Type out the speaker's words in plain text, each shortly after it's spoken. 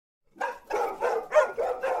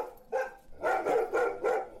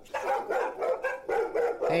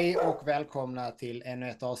Hej och välkomna till ännu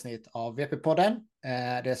ett avsnitt av VP-podden.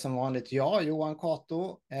 Det är som vanligt jag, Johan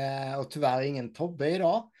Kato, och tyvärr ingen Tobbe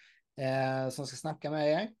idag som ska snacka med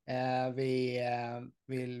er. Vi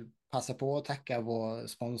vill passa på att tacka vår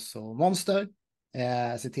sponsor Monster.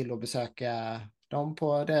 Se till att besöka dem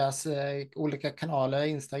på deras olika kanaler,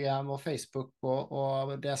 Instagram och Facebook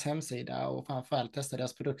och deras hemsida och framförallt testa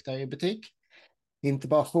deras produkter i butik. Inte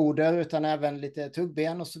bara foder utan även lite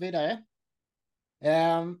tuggben och så vidare.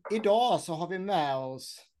 Idag så har vi med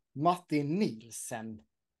oss Martin Nielsen.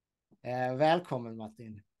 Välkommen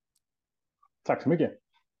Martin. Tack så mycket.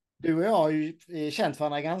 Du och jag har ju känt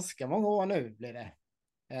varandra ganska många år nu blir det.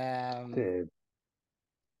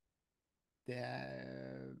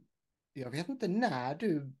 Jag vet inte när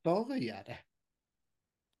du började.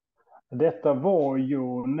 Detta var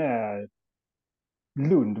ju när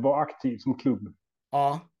Lund var aktiv som klubb.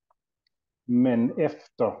 Ja, Men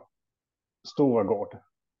efter Storagård.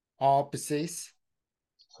 ja precis.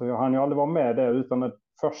 Så jag hann ju aldrig vara med där utan att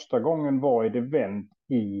första gången var ett event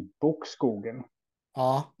i Bokskogen.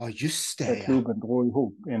 Ja, ja just det. Där klubben drog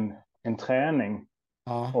ihop en träning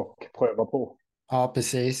Ja, och pröva på. ja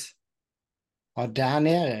precis. Ja, där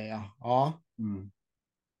nere ja. Ja, Mm.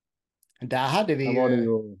 där hade vi Där var det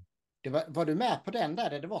ju... ju... Var du med på den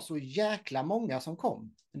där det var så jäkla många som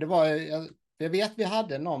kom? Det var, jag vet vi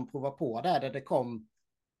hade någon prova på där det kom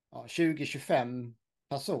 20-25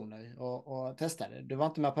 personer och testade. Du var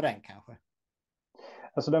inte med på den kanske?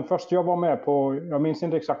 Alltså den första jag var med på, jag minns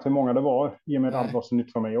inte exakt hur många det var, i och med att allt Nej. var så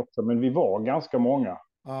nytt för mig också, men vi var ganska många.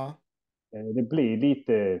 Ja, Det blir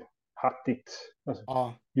lite hattigt. Alltså,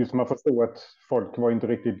 ja. just man förstod att folk var inte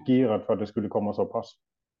riktigt girade för att det skulle komma så pass.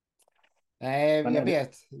 Nej, Men jag det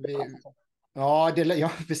vet.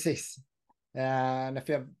 Ja, precis.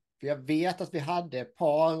 För jag vet att vi hade ett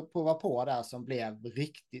par prova på där som blev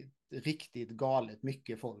riktigt galet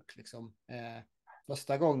mycket folk. Liksom.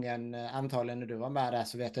 Första gången, antagligen när du var med där,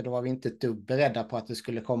 så vet jag, då var vi inte ett dugg beredda på att det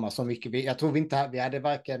skulle komma så mycket. Jag tror vi hade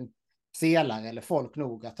varken selar eller folk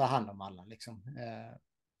nog att ta hand om alla. Liksom.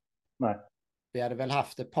 Nej. Vi hade väl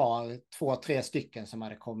haft ett par, 2-3 stycken som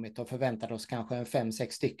hade kommit och förväntade oss kanske en 5-6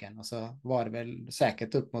 stycken. Och så var det väl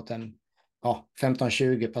säkert upp mot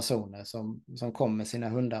 15-20 personer som kom med sina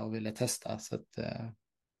hundar och ville testa. Så att,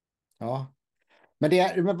 ja.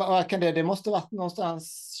 Men vad kan det måste ha varit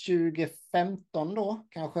någonstans 2015 då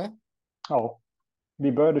kanske? Ja,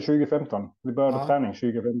 vi började 2015. Vi började Ja, träning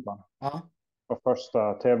 2015. ja, Och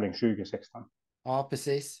första tävling 2016. ja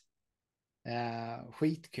precis.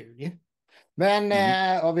 Skitkul. Men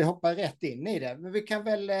Mm. vi hoppar rätt in i det. Men vi kan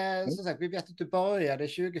väl, som sagt, vi vet att du började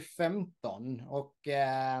 2015 och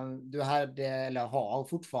du hade, eller har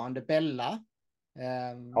fortfarande Bella.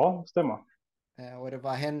 Ja, stämmer. Och det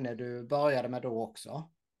var henne du började med då också.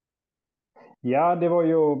 Ja, det var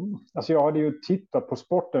ju... Alltså jag hade ju tittat på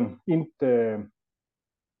sporten.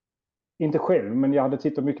 Inte själv, men jag hade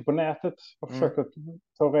tittat mycket på nätet och försökt att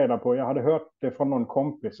ta reda på. Jag hade hört det från någon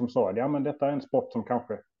kompis som sa att ja, men detta är en sport som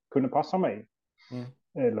kanske kunde passa mig. Mm.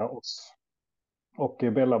 Eller oss. Och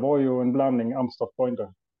Bella var ju en blandning Amstaff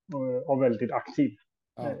Pointer och väldigt aktiv.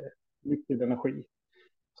 Ja. Mycket energi.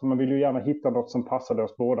 Så man vill ju gärna hitta något som passade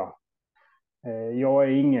oss båda. Jag är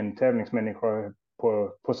ingen tävlingsmänniska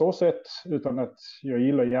på så sätt, utan att jag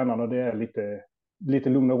gillar gärna när det är lite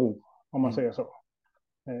lugn och ro, om man säger så.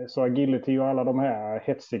 Så agility och alla de här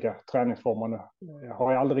hetsiga träningsformerna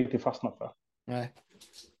har jag aldrig riktigt fastnat för. Nej.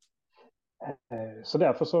 Så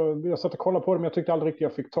därför så jag satt och kollade på det, men jag tyckte aldrig riktigt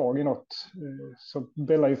jag fick tag i något. Så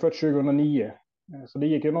Bella är ju född 2009. Så det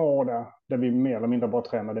gick ju några år där vi mer eller mindre bara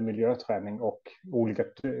tränade miljöträning och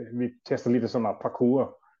vi testade lite sådana parkour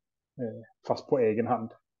fast på egen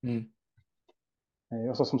hand. Mm.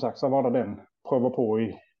 Och så som sagt så var det den pröva på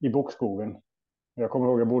i Bokskogen. Jag kommer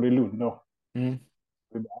ihåg jag bodde i Lund då. Mm.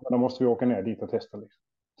 Då måste vi åka ner dit och testa. Liksom.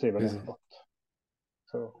 Se vad det är för något.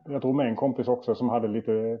 Så jag drog med en kompis också som hade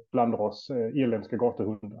lite blandras irländska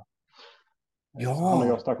gatuhundar. Ja. Så han och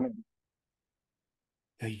jag stack ner.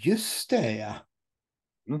 Ja, just det ja.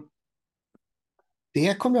 Mm.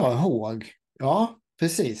 Det kommer jag ihåg. Ja,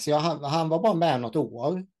 precis. Han var bara med något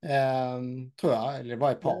år, tror jag. Eller det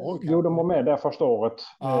var ett par år kanske. Jo, de var med där första året.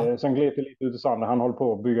 Ja. Sen gled det lite ut i sanden. Han höll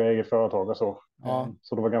på att bygga eget företag och så. Ja.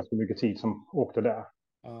 Så det var ganska mycket tid som åkte där.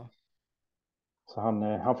 Ja. Så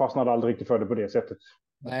han fastnade aldrig riktigt för det på det sättet.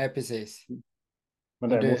 Nej, precis. Men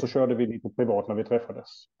däremot så körde vi lite privat när vi träffades.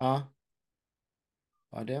 Ja.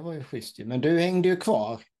 Ja, det var ju schysst ju. Men du hängde ju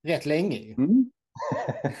kvar rätt länge ju. Mm.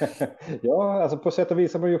 Ja, alltså på sätt och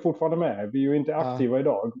vis är man ju fortfarande med. Vi är ju inte aktiva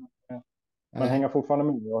idag. Man Nej. hänger fortfarande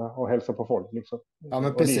med och hälsar på folk. Liksom. Ja,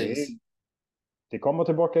 men och precis. det kommer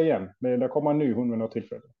tillbaka igen. Det kommer en ny hund vid något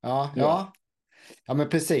tillfälle. Ja, men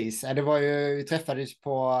precis. Det var ju, vi träffades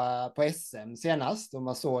på SM senast och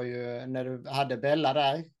man såg ju när du hade Bella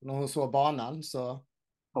där, när hon såg banan så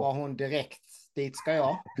var hon direkt, dit ska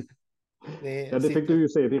jag. Ja, det fick du ju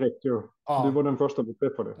se direkt. Ja. Du Ja. var den första du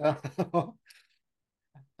träffade.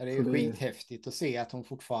 Det är Så ju skithäftigt att se att hon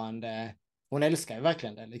fortfarande, hon älskar ju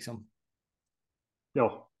verkligen det liksom.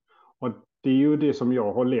 Ja, och det är ju det som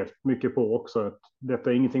jag har levt mycket på också. Att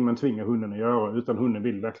detta är ingenting man tvingar hunden att göra, utan hunden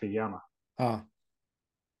vill verkligen gärna. Ja,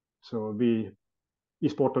 Så i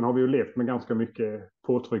sporten har vi ju levt med ganska mycket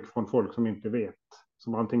påtryck från folk som inte vet.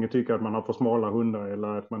 Som antingen tycker att man har för smala hundar eller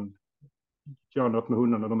att man gör något med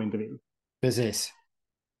hundarna de inte vill. precis.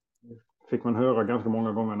 Fick man höra ganska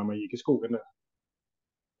många gånger när man gick i skogen där.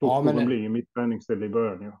 Ja, Skogen men blir mitt träningsställe i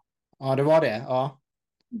början. Ja. ja, det var det. Ja.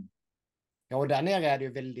 Ja, och där nere är det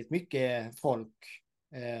ju väldigt mycket folk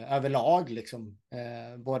överlag liksom.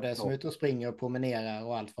 Både som är ute och springer och promenerar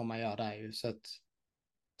och allt vad man gör där ju. Så att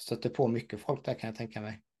stöter på mycket folk där kan jag tänka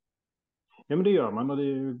mig. Ja, men det gör man. Och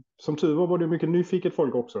som tur var det mycket nyfiket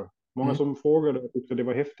folk också. Många som frågade och tyckte det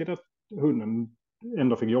var häftigt att hunden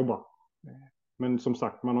ändå fick jobba. Men som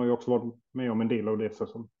sagt, man har ju också varit med om en del av det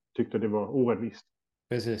som tyckte det var orättvist.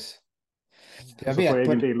 Precis. Jag Så vet för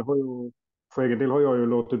egen del har jag ju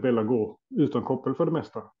låtit Bella gå utan koppel för det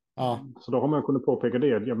mesta. Ja, Så då har man kunnat påpeka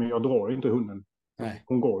det att ja, men jag drar ju inte hunden. nej,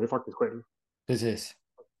 Hon går ju faktiskt själv. precis.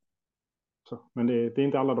 Så, men det är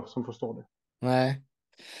inte alla som förstår det.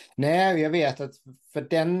 Nej, jag vet att för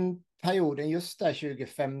den perioden just där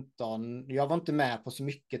 2015, jag var inte med på så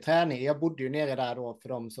mycket träning. Jag bodde ju nere där då för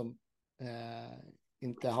de som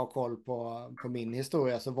inte har koll på min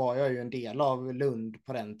historia så var jag ju en del av Lund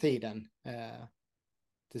på den tiden.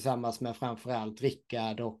 Tillsammans med framförallt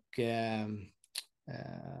Rickard och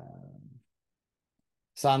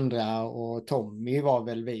Sandra och Tommy var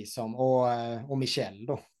väl vi som, och Michelle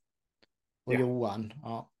då. Och Ja. Johan,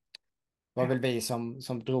 ja. Var väl vi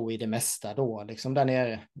som drog i det mesta då, liksom där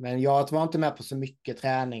nere. Men jag var inte med på så mycket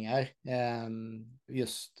träningar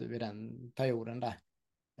just vid den perioden där.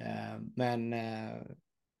 Men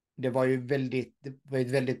det var ju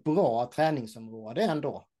ett väldigt bra träningsområde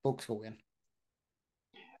ändå, Bokskogen.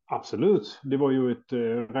 Absolut. Det var ju ett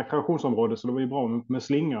rekreationsområde så det var ju bra med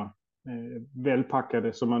slingor.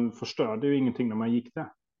 Välpackade så man förstörde ju ingenting när man gick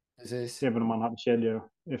där. Precis. Även om man hade kedjor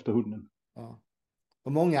efter hunden. Ja.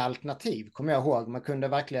 Och många alternativ kommer jag ihåg. Man kunde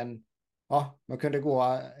verkligen, man kunde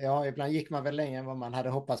gå, ibland gick man väl längre än vad man hade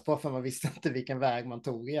hoppats på för man visste inte vilken väg man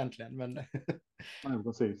tog egentligen. Men, Ja,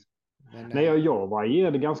 precis. men Nej, jag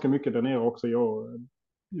varierade ganska mycket där nere också. Jag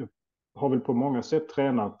har väl på många sätt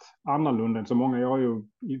tränat annorlunda än så många. Jag har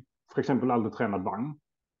ju för exempel aldrig tränat vagn.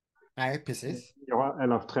 nej, precis.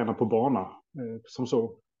 Eller tränat på bana som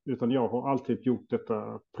så. Utan jag har alltid gjort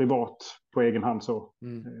detta privat på egen hand så.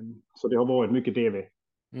 Så det har varit mycket DV.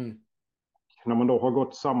 När man då har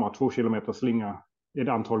gått samma 2 kilometer slinga ett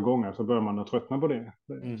antal gånger så börjar man att tröttna på det.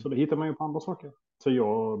 Så det hittar man ju på andra saker. Så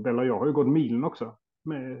jag har ju gått milen också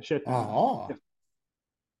med kätting. Jaha.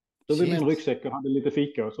 Då vi med en ryggsäck och hade lite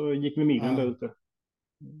fika och så gick vi milen där ute.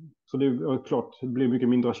 Så det är klart, det blir mycket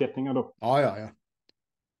mindre kättningar då. Ja.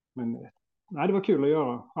 Men nej, det var kul att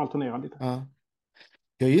göra, alternera lite.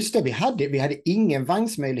 Ja, just det. Vi hade ingen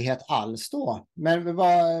vagnsmöjlighet alls då. Men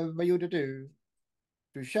vad gjorde du?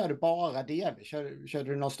 Du körde bara DV. Körde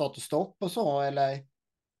du någon start och stopp och så? Eller?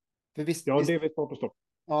 För visst, Ja, DV start och stopp.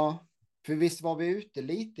 Ja, för visst var vi ute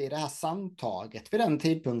lite i det här samtaget vid den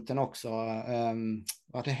tidpunkten också.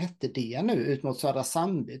 Vad det hette det nu? Ut mot Södra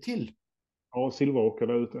Sandby till? Ja, Silveråker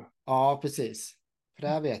där ute. Ja, precis. För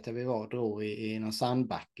där vet jag vi var och drog i någon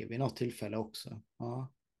sandbacke vid något tillfälle också.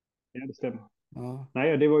 Ja, det stämmer. Ja.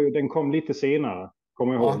 Nej, den kom lite senare.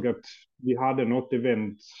 Kommer jag ihåg att vi hade något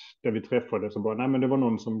event där vi träffades och bara, nej men det var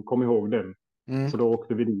någon som kom ihåg den. Så då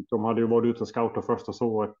åkte vi dit. De hade ju varit ute och scoutat först och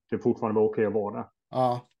så att det fortfarande var okej att vara där.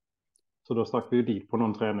 Ja. Så då stack vi dit på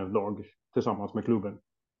någon träningsdag tillsammans med klubben.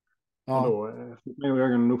 Ja. Och då fick man ju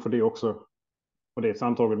ögonen upp för det också. Och det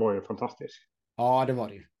samtalet var ju fantastiskt. Ja, det var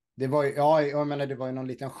det ju. Det var ju, jag menar, det var ju någon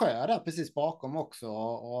liten sjö där precis bakom också.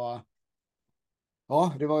 Och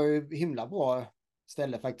ja, det var ju himla bra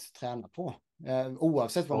ställe faktiskt att träna på.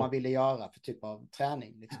 Oavsett vad man ville göra för typ av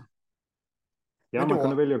träning. Liksom. Ja, men man då,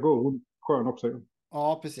 kunde välja att gå sjön också.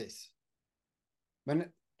 Ja, precis.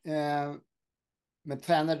 Men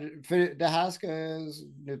tränade, för det här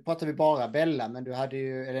nu pratar vi bara Bella, men du hade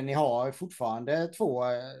ju, eller ni har fortfarande 2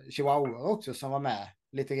 chihuahuor också som var med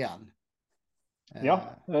lite grann. Ja,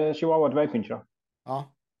 chihuahua dvärgpinscher.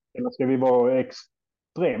 Ja. Eller ska vi vara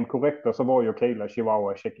extremt korrekta så var ju Kayla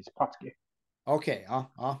chihuahua tjeckisk patski. Okej,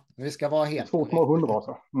 ja. Vi ska vara helt Två små korrekt.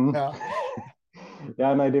 hundraser. Mm. Ja,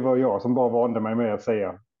 Ja, nej, det var jag som bara vande mig med att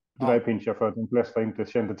säga ja, dvärgpinscher för att de flesta inte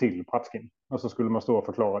kände till pratskin. Och så skulle man stå och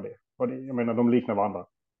förklara det. Och det, jag menar, de liknar varandra.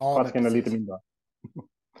 ja, men Pratskin är lite precis. mindre.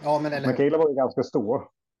 Ja, men eller Men hur? Kayla var ju ganska stor.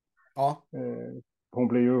 Ja. Hon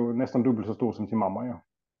blev ju nästan dubbelt så stor som sin mamma. Ja,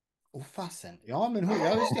 Fasen. Ja, men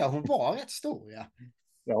ja, just det. Hon var rätt stor, ja.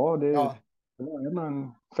 ja det Ja, var ändå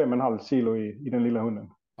en 5,5 kilo i den lilla hunden.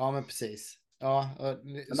 ja, men precis. Ja, och det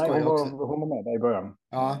Men nej, ska ju också. hon var med där i början.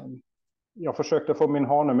 Ja, Jag försökte få min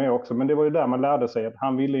hane med också, men det var ju där man lärde sig att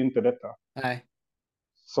han ville inte detta. nej.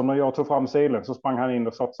 Så när jag tog fram selen så sprang han in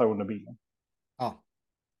och satte sig under bilen. Ja,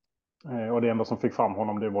 Och det enda som fick fram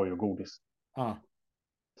honom det var ju godis. ja.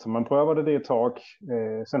 Så man prövade det ett tag.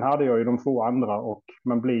 Sen hade jag ju de två andra och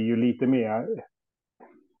man blir ju lite mer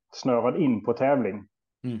snörad in på tävling.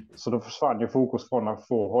 Mm. Så då försvann ju fokus från att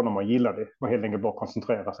få honom att gilla det och helt enkelt bara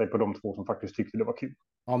koncentrera sig på de två som faktiskt tyckte det var kul.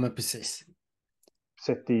 Ja, men precis.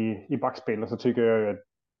 Sett i backspelet så tycker jag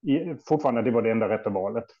att fortfarande det var det enda rätta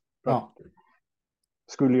valet. För Ja.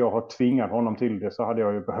 skulle jag ha tvingat honom till det så hade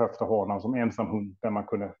jag ju behövt ha honom som ensam hund där man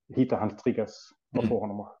kunde hitta hans triggers och få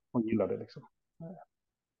honom att gilla det. Liksom.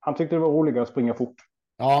 Han tyckte det var roligare att springa fort.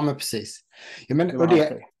 Ja, men precis. Ja, men, Det och var hans det,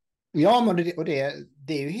 grej. ja, men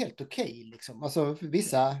det är ju helt okej, liksom. Alltså,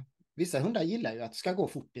 vissa hundar gillar ju att det ska gå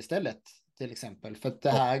fort istället, till exempel. För att det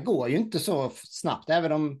Ja. här går ju inte så snabbt.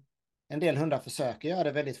 Även om en del hundar försöker göra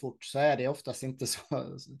det väldigt fort så är det oftast inte så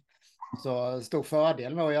stor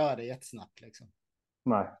fördel med att göra det jättesnabbt, liksom.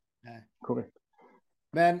 Nej, Nej. korrekt.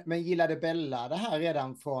 Men gillade Bella det här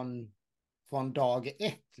redan från dag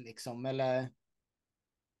ett, liksom? Eller?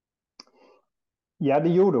 Ja, det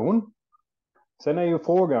gjorde hon. Sen är ju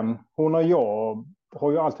frågan, hon och jag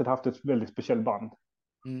har ju alltid haft ett väldigt speciellt band.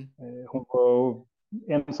 Mm, Hon var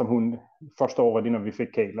ensam hund första året innan vi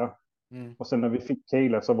fick Kayla. mm, Och sen när vi fick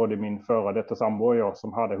Kayla så var det min före detta sambo och jag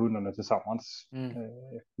som hade hundarna tillsammans. mm,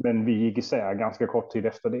 Men vi gick isär ganska kort tid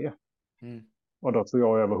efter det. mm, Och då tog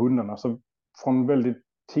jag över hundarna. Så från väldigt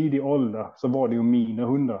tidig ålder så var det ju mina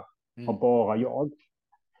hundar och mm, bara jag.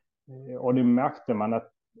 Och det märkte man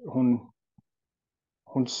att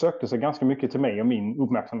hon sökte sig ganska mycket till mig och min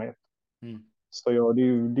uppmärksamhet. mm. Så det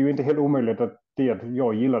är ju inte helt omöjligt att det att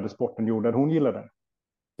jag gillade sporten gjorde att hon gillade den.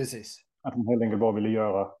 Precis. Att hon helt enkelt bara ville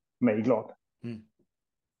göra mig glad. Mm.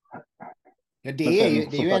 Ja, Men sen det är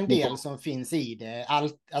som ju sagt, en del som finns i det.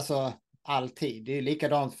 Alltså, alltid. Det är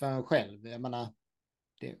likadant för en själv. Jag menar,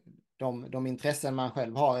 det, de intressen man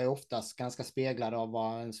själv har är oftast ganska speglade av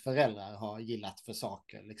vad ens föräldrar har gillat för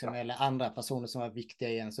saker. Liksom, ja. eller andra personer som är viktiga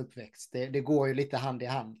i ens uppväxt. Det går ju lite hand i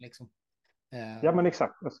hand. Liksom. Ja, men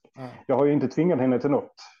exakt. Ja, Jag har ju inte tvingat henne till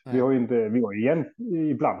något. nej.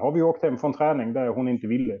 Ibland har vi åkt hem från träning där hon inte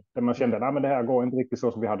ville. Där man kände Mm, att det här går inte riktigt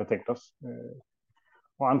så som vi hade tänkt oss.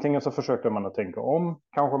 Och antingen så försökte man att tänka om.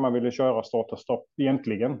 Kanske man ville köra start och stopp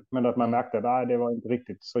egentligen. Men att man mm, märkte att det var inte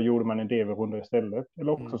riktigt. Så gjorde man en DV-runda istället.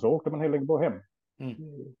 Eller också mm, så åkte man helt enkelt bara hem. mm,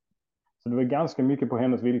 Så det var ganska mycket på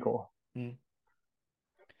hennes villkor. mm.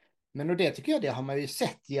 Men och det tycker jag, det har man ju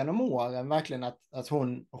sett genom åren verkligen att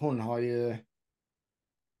hon har ju,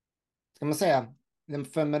 ska man säga,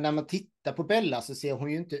 för när man tittar på Bella så ser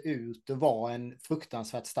hon ju inte ut att vara en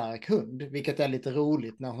fruktansvärt stark hund, vilket är lite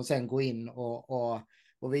roligt när hon sen går in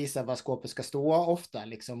och visar var skåpet ska stå ofta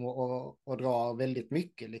liksom, och drar väldigt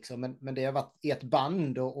mycket. Liksom. Men det har varit ett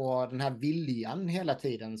band och den här viljan hela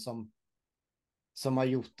tiden som har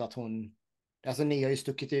gjort att hon, alltså ni har ju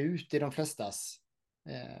stuckit ut i de flestas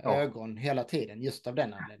Ja. ögon hela tiden, just av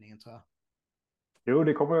den anledningen tror jag. Jo,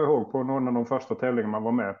 det kommer jag ihåg på någon av de första tävlingarna man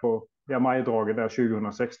var med på. Ja, majdraget där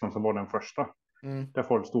 2016 så var den första. Mm. Där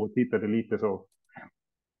folk stod och tittade lite så.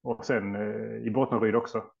 Och sen i Bottnaryd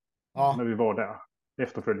också. När Ja, vi var där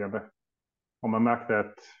efterföljande. Och man märkte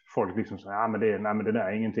att folk liksom sa, men det där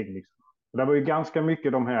är ingenting. Liksom. Och det var ju ganska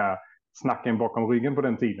mycket de här snacken bakom ryggen på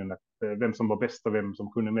den tiden. Att, vem som var bäst och vem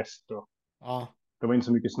som kunde mest. Och ja, det var inte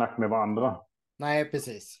så mycket snack med varandra nej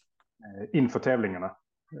precis. inför tävlingarna.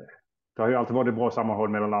 Det har ju alltid varit bra sammanhåll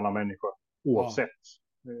mellan alla människor, Ja, oavsett.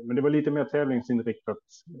 Men det var lite mer tävlingsinriktat,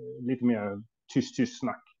 lite mer tyst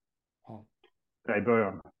snack ja, där i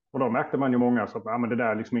början. Och då märkte man ju många så att men det där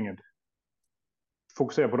är liksom inget.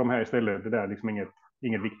 Fokusera på de här istället, det där är liksom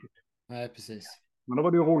inget viktigt. nej precis. Men då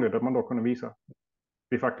var det ju roligt att man då kunde visa att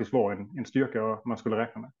det faktiskt var en styrka man skulle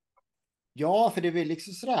räkna med. Ja, för det är väl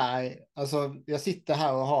liksom sådär, alltså jag sitter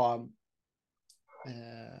här och har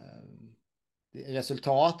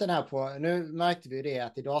resultaten här på, nu märkte vi det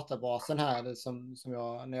att i databasen här som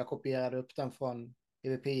jag, när jag kopierade upp den från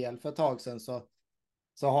EVPL för ett tag sedan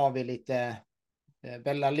så har vi lite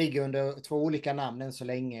Bella ligger under 2 olika namn än så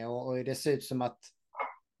länge och det ser ut som att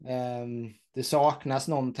det saknas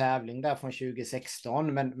någon tävling där från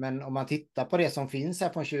 2016, men om man tittar på det som finns här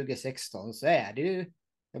från 2016 så är det ju,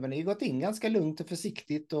 jag menar, det har gått in ganska lugnt och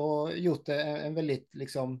försiktigt och gjort en väldigt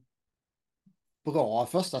liksom bra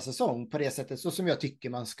första säsong på det sättet, så som jag tycker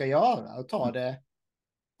man ska göra, och ta det,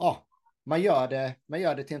 ja, man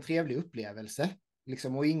gör det till en trevlig upplevelse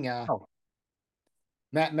liksom, och inga, Ja.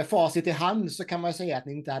 med facit i hand så kan man säga att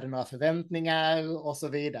ni inte hade några förväntningar och så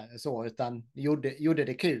vidare, så, utan gjorde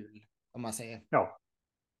det kul, om man säger. Ja.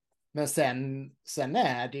 Men sen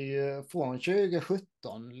är det ju från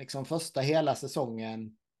 2017, liksom första hela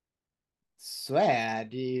säsongen, så är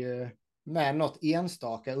det ju med något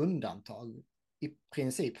enstaka undantag i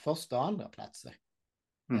princip första och andra platser.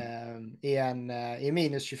 I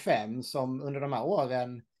minus 25 som under de här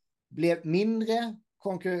åren blev mindre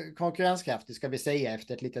konkurrenskraftig, ska vi säga,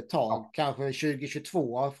 efter ett litet tag. Ja. Kanske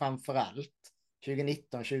 2022 framför allt.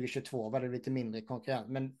 2019, 2022 var det lite mindre konkurrens.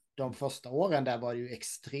 Men de första åren där var det ju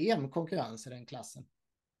extrem konkurrens i den klassen.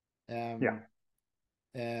 Ja.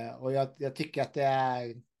 Och jag tycker att det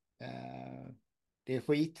är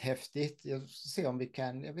skithäftigt. Jag ser om vi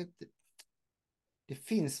kan, jag vet, det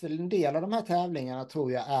finns väl en del av de här tävlingarna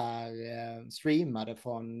tror jag är streamade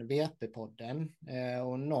från VP-podden.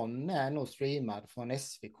 Och någon är nog streamad från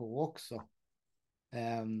SVK också.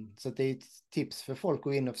 Så det är ett tips för folk att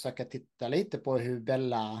gå in och försöka titta lite på hur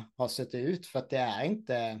Bella har sett ut. För att det är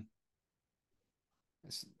inte...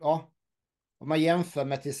 Ja, om man jämför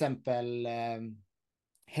med till exempel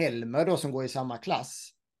Helmer då, som går i samma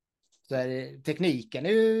klass. Så tekniken är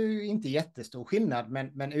ju inte jättestor skillnad,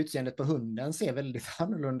 men utseendet på hunden ser väldigt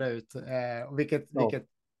annorlunda ut.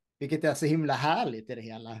 Vilket är så himla härligt i det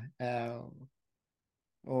hela.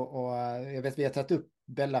 Och jag vet, vi har tagit upp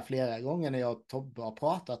Bella flera gånger när jag och Tobbe har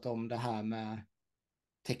pratat om det här med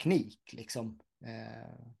teknik. Liksom.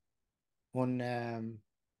 Hon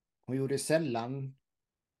gjorde sällan...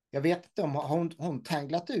 Jag vet inte om hon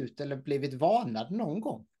tanglat ut eller blivit varnad någon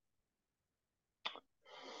gång.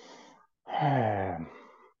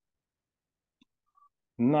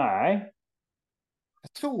 Nej.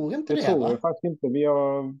 Jag tror inte det det, tror va? jag faktiskt inte.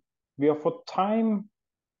 Vi har fått time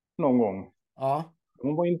någon gång. Ja.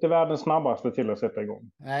 Hon var inte världens snabbaste till att sätta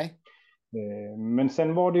igång. Nej. Men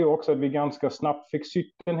sen var det ju också att vi ganska snabbt fick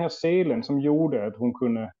sytt den här selen som gjorde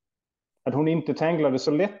att hon inte tanglade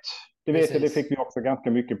så lätt. Det vet jag, det fick vi också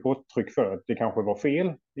ganska mycket påtryck för, att det kanske var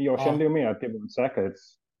fel. Jag kände ju mer att det var en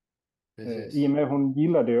säkerhets... I och med att hon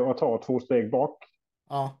gillade att ta 2 steg bak.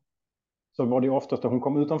 Ja. Så var det oftast att hon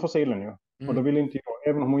kom utanför selen ju. Och då ville inte jag,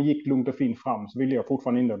 även om hon gick lugnt och fint fram, så ville jag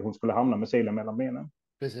fortfarande inte att hon skulle hamna med selen mellan benen.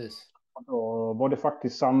 Precis. Och då var det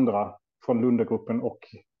faktiskt Sandra från Lundagruppen och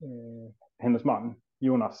hennes man,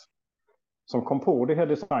 Jonas, som kom på det här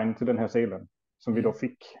design till den här selen som vi då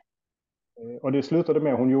fick. Och det slutade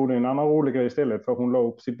med att hon gjorde en annan rolig grej istället, för hon la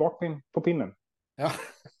upp sitt bakben på pinnen. Ja.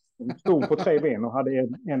 Hon stod på 3 ben och hade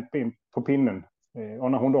en ben på pinnen.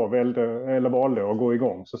 Och när hon då valde att gå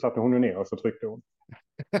igång så satte hon ner och så tryckte hon.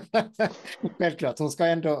 Självklart,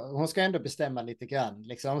 hon ska ändå bestämma lite grann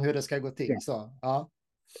liksom, hur det ska gå till. Ja. Så.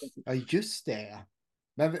 Ja, just det.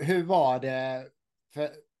 Men hur var det? För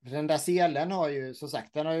den där selen har ju, som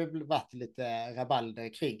sagt, den har ju varit lite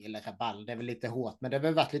rabalder kring, eller rabalder är väl lite hårt, men det har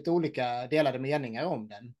väl varit lite olika delade meningar om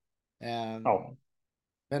den. Ja.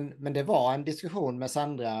 Men det var en diskussion med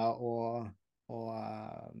Sandra och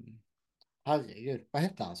herregud, vad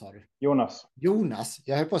hette han, sa du? Jonas.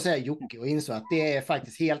 Jag höll på att säga Jocke och insåg att det är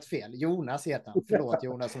faktiskt helt fel. Jonas heter han. Förlåt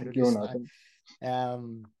Jonas om du lyssnar.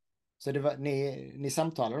 Så det var, ni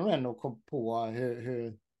samtalade om den och kom på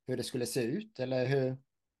hur det skulle se ut, eller hur?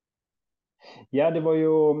 Ja, det var ju...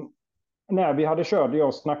 När vi hade kört,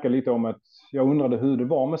 jag snackade lite om att jag undrade hur det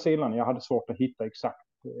var med selarna. Jag hade svårt att hitta exakt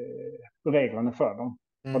reglerna för dem.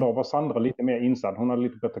 Och då var Sandra lite mer insatt. Hon hade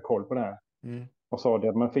lite bättre koll på det här. Och sa det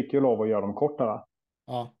att man fick ju lov att göra dem kortare.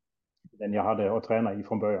 Ja. Än jag hade att träna i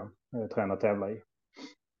från början. Träna och tävla i.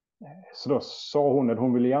 Så då sa hon att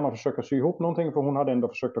hon ville gärna försöka sy ihop någonting. För hon hade ändå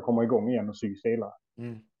försökt att komma igång igen och sy selar.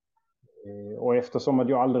 Och eftersom att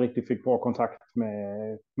jag aldrig riktigt fick bra kontakt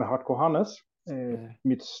med Hardcore Hannes.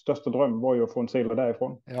 Mitt största dröm var ju att få en sela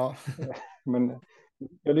därifrån. Ja. Men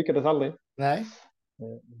jag lyckades aldrig. Nej.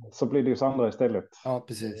 Så blev det ju Sandra istället. Ja,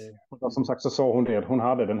 precis. Och som sagt så sa hon det, att hon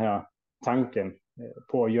hade den här tanken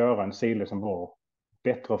på att göra en sele som var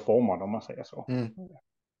bättre formad, om man säger så.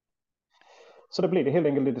 Så det blir det helt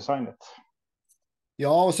enkelt i designet.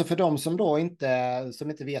 Ja, och så för de som då inte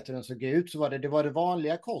vet hur den såg ut, så var det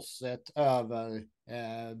vanliga korset över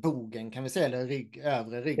bogen, kan vi säga, eller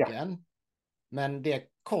övre ryggen. Ja. Men det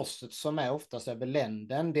korset som är oftast över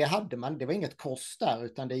länden, det var inget kors där,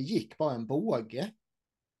 utan det gick bara en båge.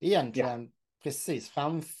 Egentligen precis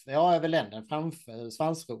framför, över länden, framför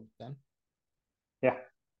svansroten. Ja,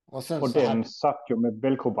 Och sen och så den satt ju med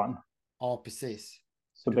velcroband. ja, precis.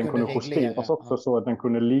 Så Du den kunde kunde justeras reglera. också så att den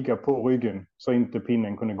kunde ligga på ryggen så inte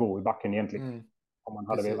pinnen kunde gå i backen egentligen. Om man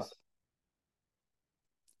hade velat. Precis.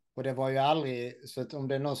 Och det var ju aldrig, så att om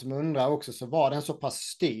det är någon som undrar också, så var den så pass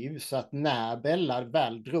styv så att när Bella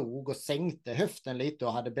väl drog och sänkte höften lite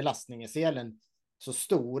och hade belastning i selen, så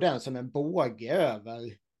stod den som en båge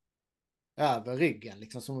över ryggen.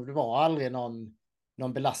 Liksom, så det var aldrig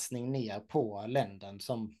någon belastning ner på länden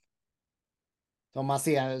som man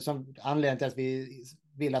ser som anledning till att vi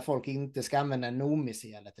vill att folk inte ska använda en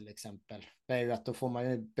nomisele till exempel. Det är ju att då får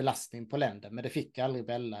man ju belastning på länden, men det fick aldrig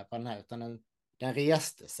Bella på den här, utan den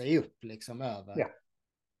reste sig upp liksom över. Ja,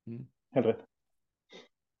 helt rätt.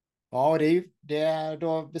 Ja,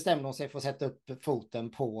 då bestämde hon sig för att sätta upp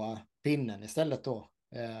foten på pinnen istället då.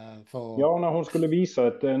 Ja, när hon skulle visa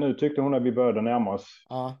att nu tyckte hon att vi började närma oss.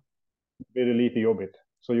 Ja. Blev det lite jobbigt.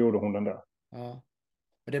 Så gjorde hon den där. Ja.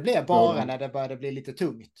 Och det blev bara när det började bli lite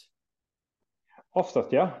tungt.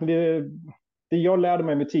 Oftast ja. Det jag lärde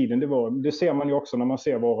mig med tiden, det ser man ju också när man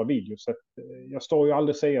ser våra videos. Att jag står ju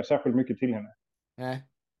aldrig säga särskilt mycket till henne. Nej.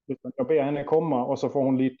 Jag ber henne komma och så får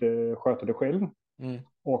hon lite sköta det själv.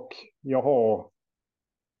 Och jag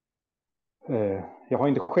har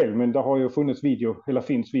inte själv, men det har ju funnits video, eller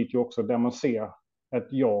finns video också, där man ser att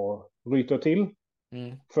jag ryter till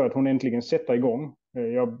för att hon äntligen sätter igång.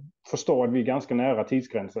 Jag förstår att vi är ganska nära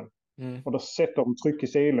tidsgränsen. Och då sätter hon tryck i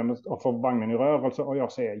selen och får vagnen i rörelse och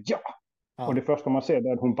jag säger ja. Och det första man ser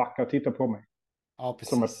är att hon backar och tittar på mig. Ja, precis.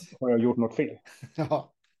 Som att har jag gjort något fel.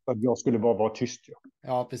 Ja. För att jag skulle bara vara tyst.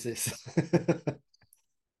 Ja, precis.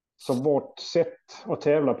 Så vårt sätt att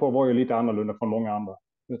tävla på var ju lite annorlunda från många andra.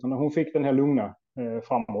 Utan när hon fick den här lugna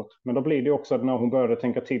framåt. Men då blir det också att när hon började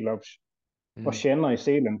tänka till och känna i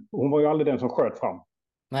selen. Hon var ju aldrig den som sköt fram.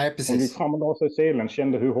 Nej, precis. Hon gick fram och la sig i selen,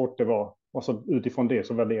 kände hur hårt det var. Och så utifrån det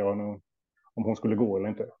så värderade hon om hon skulle gå eller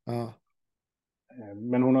inte. Ja.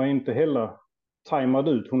 Men hon har inte heller tajmat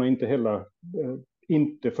ut. Hon har inte heller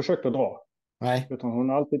inte försökt att dra. Nej. Utan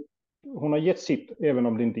hon har gett sitt även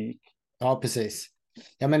om det inte gick. Ja, precis.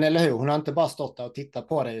 Ja, men eller hur? Hon har inte bara stått där och tittat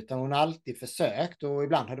på det, utan hon har alltid försökt, och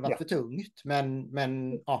ibland har det varit för tungt.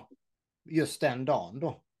 Men ja, just den dagen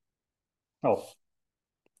då. Ja.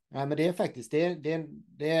 Ja, men det är faktiskt det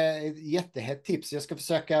är ett jättehett tips. Jag ska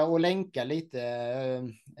försöka att länka lite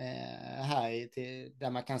här till, där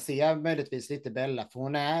man kan se möjligtvis lite Bella, för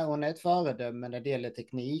hon är ett föredöme när det gäller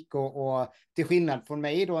teknik, och till skillnad från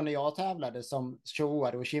mig då när jag tävlade som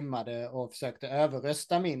tjoade och kimmade och försökte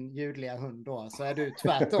överrösta min ljudliga hund då, så är du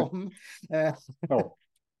tvärtom. Ja.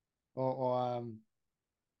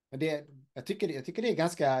 Jag tycker det är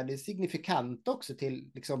ganska signifikant också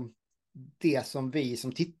till liksom det som vi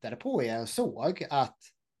som tittade på er såg, att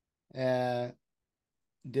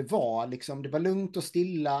det var lugnt och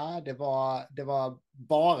stilla, det var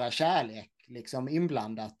bara kärlek liksom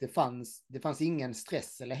inblandat. Det fanns ingen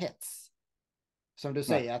stress eller hets. Som du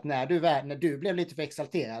säger, att när du blev lite för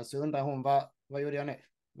exalterad så undrar hon, vad gjorde jag nu?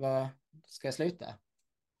 Ska jag sluta?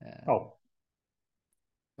 Ja.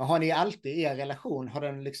 Men har ni alltid er relation, har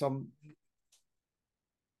den liksom...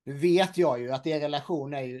 Nu vet jag ju att er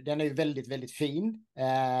relation den är ju väldigt, väldigt fin.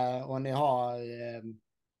 Och ni har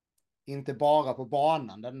inte bara på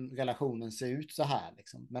banan den relationen ser ut så här.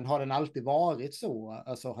 Liksom. Men har den alltid varit så?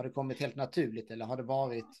 Alltså, har det kommit helt naturligt, eller har det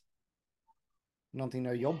varit någonting ni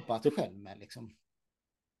har jobbat själv med? Liksom?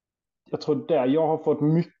 Jag tror jag har fått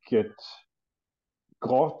mycket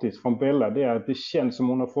gratis från Bella. Det är att det känns som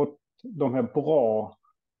hon har fått de här bra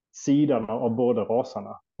sidorna av båda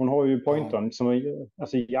rasarna. Hon har ju pointern som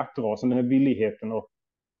alltså jaktrasen, den här villigheten att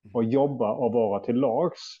jobba och vara till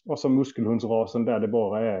lags. Och så muskelhundsrasen där det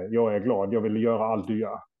bara är, jag är glad, jag vill göra allt du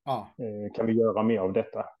gör. Kan vi göra mer av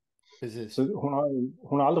detta? Precis. Så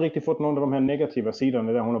hon har aldrig riktigt fått någon av de här negativa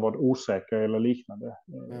sidorna där hon har varit osäker eller liknande.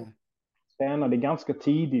 Tränade ganska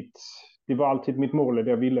tidigt. Det var alltid mitt mål att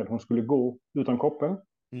jag ville att hon skulle gå utan koppel.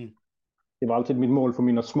 Det var alltid mitt mål för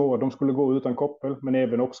mina små att de skulle gå utan koppel, men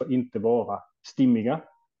även också inte vara stimmiga.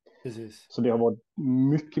 Precis. Så det har varit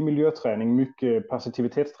mycket miljöträning, mycket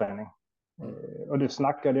passivitetsträning. Och det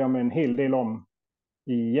snackade jag med en hel del om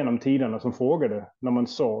genom tiderna som frågade.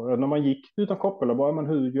 När man gick utan koppel och bara, men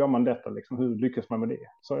hur gör man detta? Liksom, hur lyckas man med det?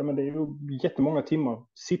 Så men det är ju jättemånga timmar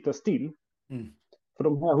sitta still. För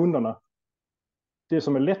de här hundarna, det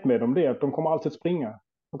som är lätt med dem, det är att de kommer alltid springa.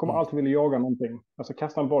 De kommer alltid vilja jaga någonting. Alltså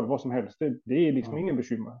kasta en boll, vad som helst. Det är liksom ingen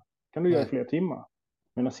bekymmer. Kan du göra i flera timmar.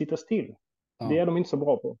 Men att sitta still. Det är de inte så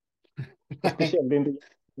bra på. Och speciellt inte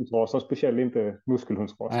hundraser, speciellt inte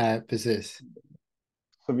muskelhundsraser. Nej, precis.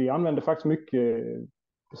 Så vi använde faktiskt mycket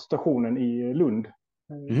stationen i Lund.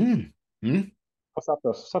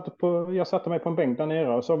 Jag satte mig på en bänk där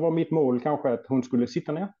nere och så var mitt mål kanske att hon skulle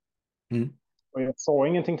sitta ner. Och jag sa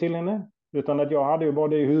ingenting till henne, utan att jag hade ju bara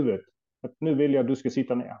det i huvudet. Att nu vill jag att du ska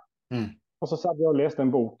sitta ner. Och så satt jag och läste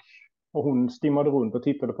en bok. Och hon stimmade runt och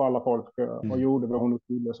tittade på alla folk och gjorde vad hon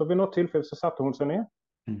ville. Så vid något tillfälle så satte hon sig ner.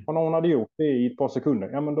 Och när hon hade gjort det i ett par sekunder,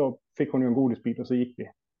 ja men då fick hon ju en godisbit och så gick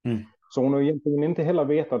det. Så hon har egentligen inte heller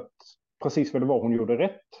vetat precis vad det var hon gjorde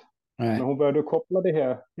rätt. Men hon började koppla det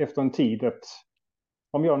här efter en tid att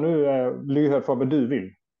om jag nu är lyhörd för vad du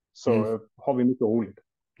vill så har vi mycket roligt.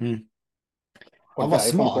 Ja, vad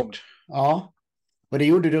smart. Ja. Och det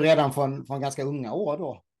gjorde du redan från ganska unga år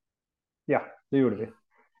då? Ja, det gjorde vi.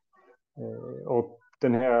 Och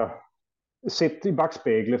den här, sett i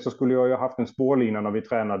backspeglet så skulle jag ju haft en spårlina när vi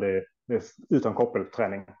tränade utan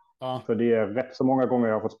koppelträning. Ja. För det är rätt så många gånger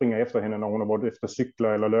jag har fått springa efter henne när hon har varit efter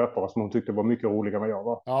cyklar eller löpare som hon tyckte var mycket roligare än vad jag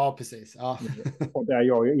var. Ja, precis. Ja. Och där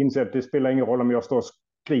jag inser att det spelar ingen roll om jag står och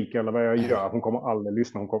skriker eller vad jag gör. Hon kommer aldrig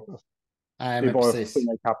lyssna. Hon kommer... Nej, det är bara att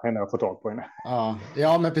springa ikapp henne och få tag på henne.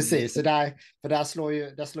 Ja, men precis. Så där slår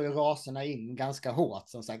ju raserna in ganska hårt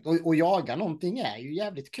som sagt. Och jaga någonting är ju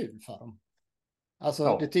jävligt kul för dem.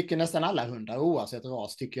 Alltså det tycker nästan alla hundar oavsett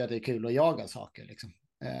ras tycker jag det är kul att jaga saker liksom.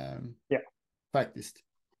 Faktiskt.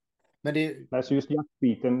 Men det... Nej, så just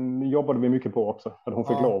jaktbiten jobbade vi mycket på också. Att hon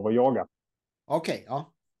fick lov att jaga. Okej,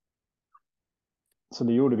 ja. Så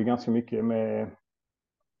det gjorde vi ganska mycket med...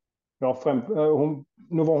 Ja,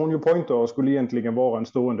 nu var hon ju pointer och skulle egentligen vara en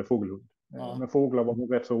stående fågelhund. Men fåglar var hon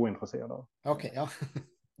rätt så ointresserad av. Okej, ja.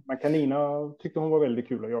 Men kaniner tyckte hon var väldigt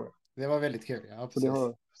kul att jaga. Det var väldigt kul, ja. Precis.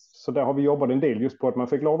 Så där har vi jobbat en del just på att man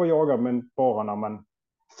fick lov att jaga, men bara när man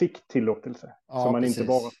fick tillåtelse. Ja, så man precis. inte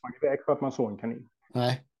bara sprang iväg för att man såg en kanin.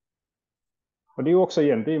 Nej. Och det är också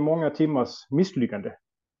igen, det är många timmars misslyckande.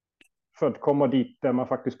 För att komma dit där man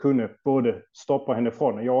faktiskt kunde både stoppa henne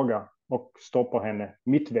från att jaga och stoppa henne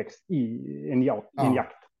mittväxt i en jakt. Ja,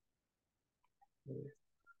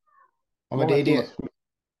 men det är det.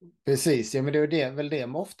 Precis, ja, men det är väl det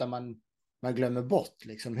ofta man glömmer bort.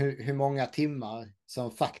 Liksom, hur många timmar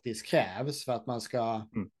som faktiskt krävs för att man ska...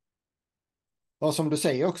 Och som du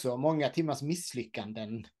säger också, många timmars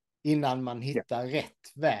misslyckanden innan man hittar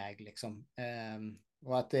rätt väg. Liksom.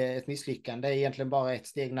 Och att ett misslyckande är egentligen bara ett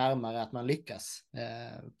steg närmare att man lyckas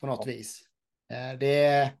på något vis.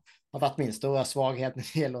 Det har varit min stora svaghet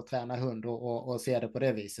när det gäller att träna hund och se det på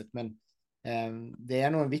det viset. Men det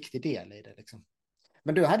är nog en viktig del i det. Liksom.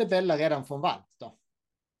 Men du hade Bella redan från valp då?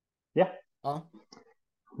 Ja.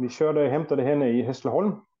 Vi hämtade henne i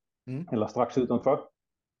Hässleholm. Eller strax utanför.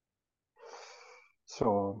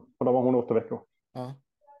 Och då var hon 8 veckor. Ja.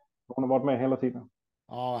 Hon har varit med hela tiden.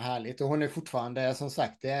 Ja, härligt. Och hon är fortfarande, som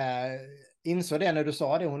sagt, insåg det när du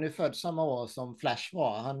sa det. Hon är född samma år som Flash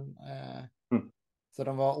var. Så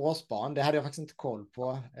de var årsbarn. Det hade jag faktiskt inte koll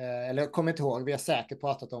på. Eller jag kommer inte ihåg. Vi har säkert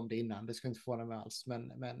pratat om det innan. Det skulle inte få mig alls.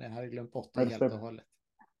 Men jag hade glömt bort det helt och hållet.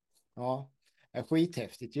 Ja,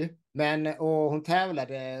 skithäftigt ju. Och hon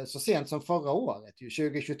tävlade så sent som förra året,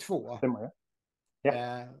 2022.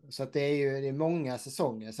 Så att det är många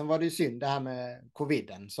säsonger. Sen var det ju synd det här med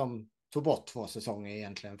coviden som tog bort 2 säsonger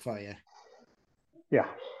egentligen för er.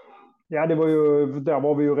 Ja, det var ju, där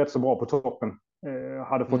var vi ju rätt så bra på toppen.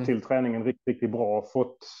 Hade fått till träningen riktigt, riktigt bra.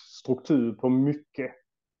 Fått struktur på mycket.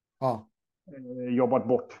 Jobbat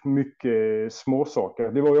bort mycket små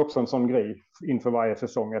saker. Det var ju också en sån grej inför varje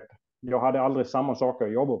säsong. Att jag hade aldrig samma saker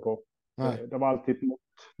att jobba på. Det var alltid något.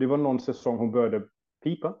 Det var någon säsong hon började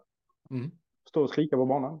pipa. Stå och skrika på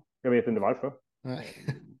banan. Jag vet inte varför.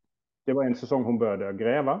 Det var en säsong hon började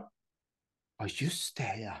gräva. Ja, just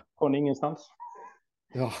det, ja. Från ingenstans.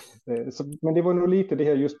 Ja. Men det var nog lite det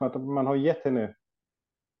här just med att man har gett henne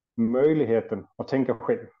möjligheten att tänka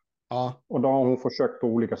själv. Ja. Och då har hon försökt på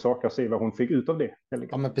olika saker se vad hon fick ut av det.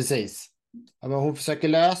 Ja, men precis. Ja, men hon försöker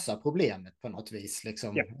lösa problemet på något vis.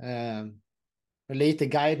 Liksom. Lite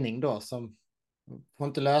guidning då som får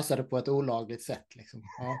inte lösa det på ett olagligt sätt. Liksom.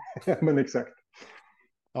 Ja, men exakt.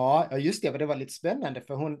 Ja, just det. Det var lite spännande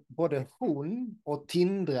för både hon och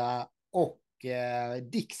Tindra och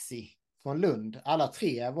Dixie från Lund, alla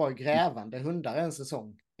 3 var grävande hundar en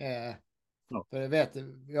säsong. För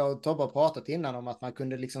jag och Tobbe har pratat innan om att man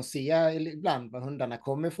kunde liksom se ibland var hundarna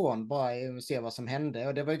kom ifrån, bara se vad som hände.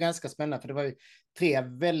 Och det var ju ganska spännande för det var ju 3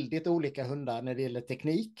 väldigt olika hundar när det gäller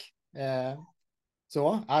teknik.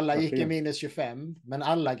 Alla gick i minus 25, men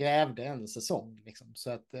alla grävde en säsong. Liksom.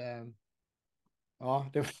 Så att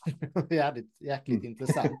det var jäkligt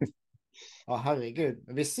intressant. Ja, herregud.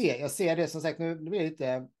 Jag ser det som sagt, nu blir det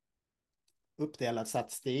lite uppdelad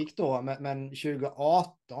statistik då, men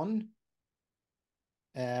 2018,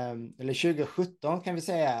 eller 2017 kan vi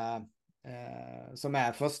säga, som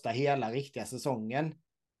är första hela riktiga säsongen.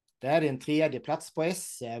 Det är en tredje plats på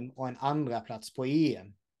SM och en andra plats på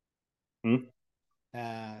EM. Mm.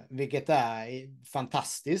 Vilket är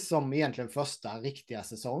fantastiskt som egentligen första riktiga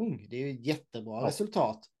säsong. Det är ju ett jättebra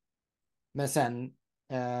resultat. Men sen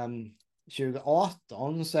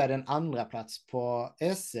 2018 så är det en andra plats på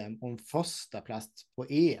SM och en första plats på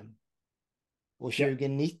EM. Och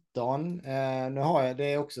 2019, nu har jag,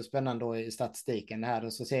 det är också spännande då i statistiken här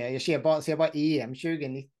då, så ser bara EM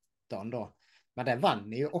 2019 då. Men den vann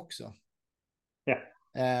ni ju också. Ja,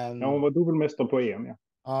 hon var dubbelmästare på EM. Ja.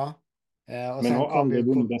 Ja. Och Men sen har kom aldrig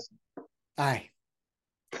ju... vunnit SM. Nej.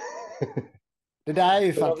 Det där är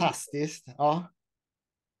ju fantastiskt. Ja.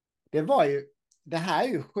 Det här är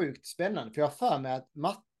ju sjukt spännande. För jag har för mig att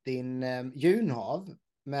Martin Junhav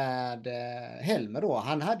med Helmer då,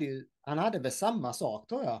 han hade väl samma sak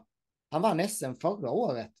tror jag. Han vann SM förra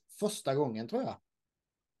året, första gången tror jag.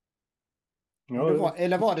 Ja,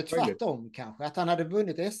 Eller var det möjligt. tvärtom kanske? Att han hade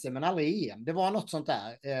vunnit SM men aldrig EM. Det var något sånt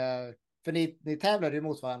där. För ni tävlade ju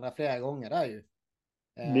mot varandra flera gånger där ju.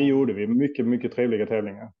 Det gjorde vi. Mycket, mycket trevliga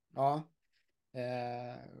tävlingar. Ja.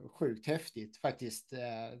 Sjukt häftigt faktiskt.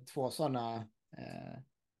 Två sådana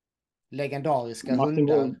legendariska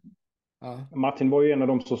hundar. Ja. Martin var ju en av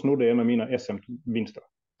dem som snodde en av mina SM-vinster.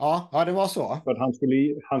 Ja, det var så. För att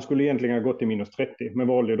han skulle egentligen ha gått till minus 30, men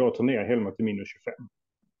valde då att ta ner Helmer till minus 25.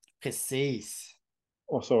 Precis.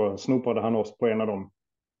 Och så snopade han oss på en av dem.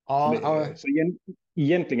 Ja, Så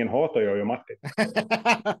egentligen hatar jag ju Martin.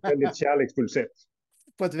 Väldigt kärleksfullt sätt.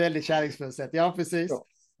 på ett väldigt kärleksfullt sätt. Ja, precis. Ja.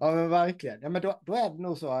 Ja, men verkligen. Ja, men då är det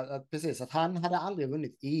nog så att precis att han hade aldrig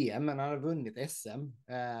vunnit EM, men han hade vunnit SM.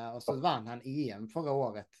 Och så vann han EM förra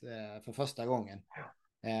året för första gången.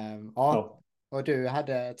 Ja. Och du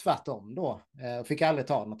hade tvärtom då. Och fick aldrig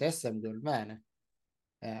ta något SM-guld med henne.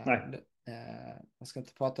 Nej. Jag ska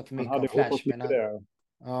inte prata för Han mycket hade om Flash. hoppats lite där.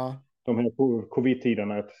 Ja. De här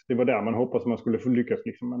covid-tiderna. Att det var där man hoppades man skulle få lyckas.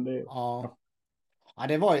 Liksom. Men det, Ja. Ja,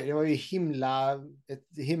 det var ju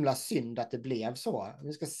ett himla synd att det blev så.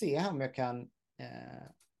 Vi ska se här om jag kan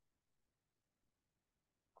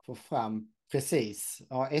få fram precis.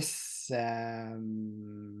 Ja,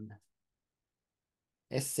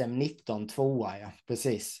 SM 19 tvåa, ja,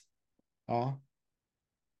 precis. Ja.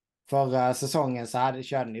 Förra säsongen så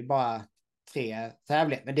körde ni bara 3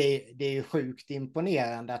 tävlingar. Men det är ju sjukt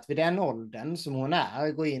imponerande att vid den åldern som hon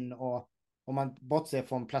är gå in och om man bortser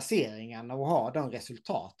från placeringarna och har de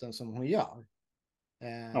resultaten som hon gör.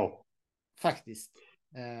 Faktiskt.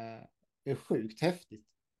 Det är sjukt häftigt.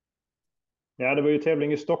 Ja, det var ju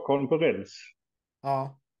tävling i Stockholm på räls.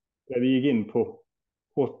 Ja. Där vi gick in på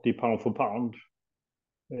 80 pound för pound.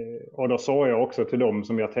 Och då sa jag också till dem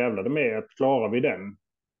som jag tävlade med att klarar vi den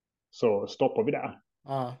så stoppar vi där.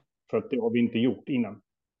 Ja. För att det har vi inte gjort innan.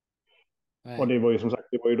 Nej. Och det var ju som sagt,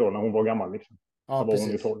 det var ju då när hon var gammal. Liksom. Ja, då var precis.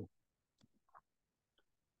 hon ju 12.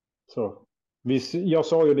 Så jag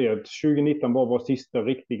sa ju det att 2019 var vår sista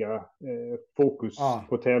riktiga fokus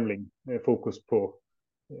på tävling. Fokus på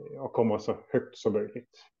att komma så högt som möjligt.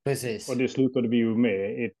 Precis. Och det slutade vi ju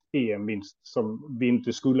med ett EM-vinst som vi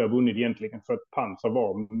inte skulle ha vunnit egentligen. För att Panzer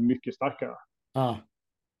var mycket starkare. Ja.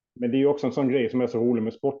 Men det är ju också en sån grej som är så rolig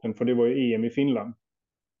med sporten. För det var ju EM i Finland.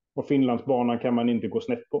 Och Finlandsbanan kan man inte gå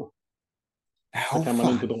snett på. Där kan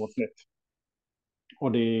man inte dra snett.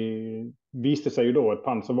 Och det visade sig ju då att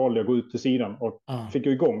Panzer valde att gå ut till sidan och fick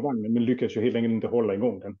ju igång vagnen men lyckades ju helt enkelt inte hålla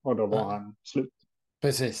igång den. Och då var han slut.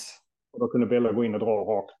 Precis. Och då kunde Bella gå in och dra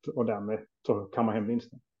rakt och därmed så kan man hem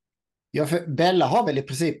vinsten. Ja, för Bella har väl i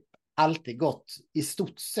princip alltid gått i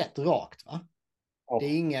stort sett rakt, va? Ja. Det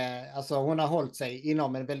är inget, alltså hon har hållit sig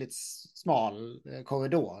inom en väldigt smal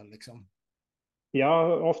korridor liksom.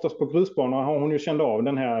 Ja, oftast på grusbanorna har hon ju känt av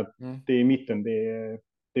den här, det är i mitten, det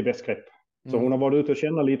är bäst grepp. Så hon har varit ute och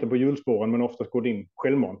känna lite på hjulspåren men oftast gått in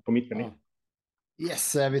självmant på mitten. Ja.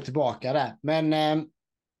 Yes, är vi tillbaka där. Men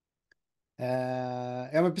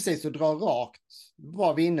ja, men precis, att dra rakt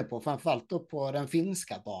var vi inne på, framförallt då på den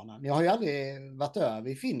finska banan. Jag har ju aldrig varit över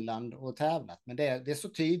i Finland och tävlat, men det är så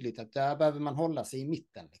tydligt att där behöver man hålla sig i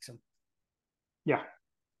mitten liksom. Ja,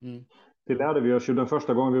 det lärde vi oss ju den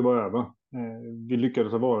första gången vi var över. Vi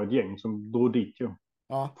lyckades vara ett gäng som drog dit ju.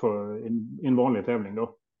 Ja. För en vanlig tävling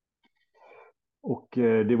då. Och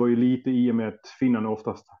det var ju lite i och med att finnarna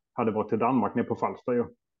oftast hade varit till Danmark ner på Falster ju.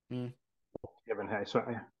 Och även här i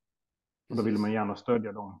Sverige. Och då ville man gärna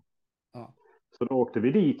stödja dem. Ja. Så då åkte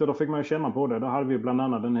vi dit och då fick man känna på det. Då hade vi bland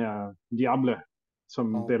annat den här Diable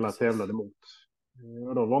som Bella tävlade mot.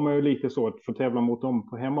 Och då var man ju lite så att få tävla mot dem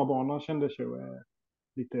på hemmabana kändes ju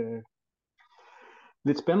lite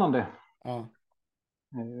spännande. Ja.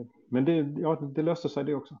 Men det löste sig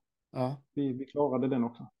det också. Ja. Vi klarade den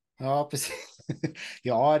också. Ja, precis.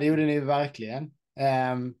 Ja, det gjorde ni verkligen.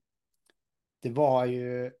 Det var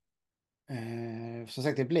ju som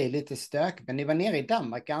sagt, det blir lite stök, men ni var nere i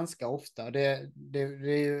Danmark ganska ofta. Det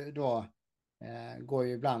är ju då går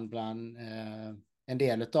ju ibland bland en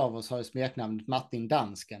del av oss har ju smeknamnet Martin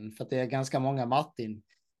Dansken, för att det är ganska många Martin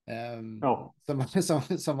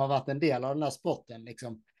som har varit en del av den här sporten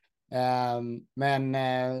liksom. Men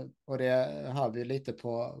och det hör vi lite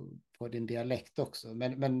på din dialekt också.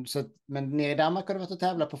 Men nere i Danmark har du varit och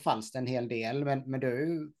tävlat på Falster en hel del, men du har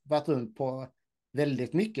ju varit runt på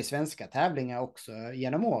väldigt mycket svenska tävlingar också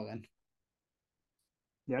genom åren.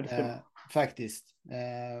 Ja, det stämmer. Faktiskt.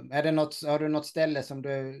 Har du något ställe som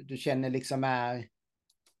du känner liksom är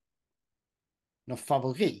någon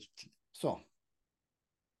favorit? Så.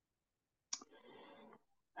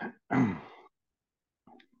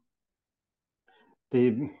 Det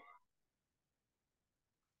är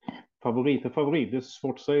favorit, det är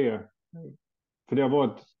svårt att säga. För det har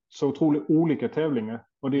varit så otroligt olika tävlingar.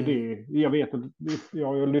 Och det är det, jag vet att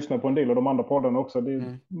jag lyssnar på en del av de andra poddarna också. Det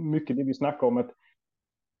är mycket det vi snackar om. Att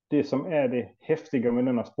det som är det häftiga med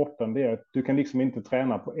denna sporten, det är att du kan liksom inte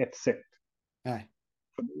träna på ett sätt. Nej.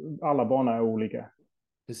 Alla banor är olika.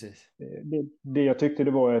 Precis. Det jag tyckte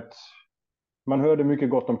det var att man hörde mycket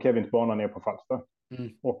gott om Kevins bana nere på Falster.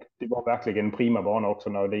 Och det var verkligen en prima bana också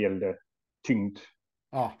när det gällde tyngd.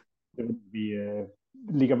 Ja. Vi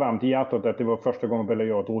ligger varmt i hjärtat att det var första gången Bella och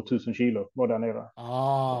jag drog 1000 kilo var där nere.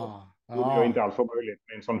 Det är inte alls för möjligt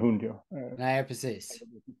med en sån hund. Nej, precis.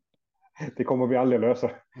 Det kommer vi aldrig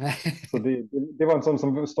lösa. Så det var en sån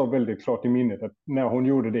som står väldigt klart i minnet. Att när hon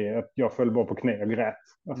gjorde det, att jag föll bara på knä och grät.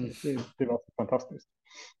 Alltså, det var fantastiskt.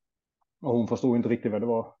 Och hon förstod inte riktigt vad det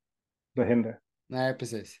var det hände. Nej,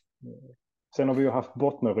 precis. Sen har vi ju haft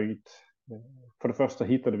Bottneryd. För det första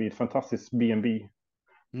hittade vi ett fantastiskt B&B.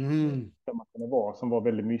 Där man kunde vara, som var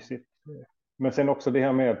väldigt mysigt. Men sen också det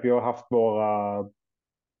här med att vi har haft våra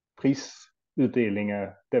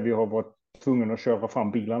prisutdelningar där vi har varit tvungna att köra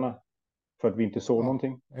fram bilarna för att vi inte såg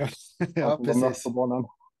någonting. Ja, precis. På banan.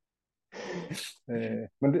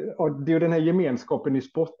 Men det är ju den här gemenskapen i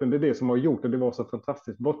sporten, det är det som har gjort att det var så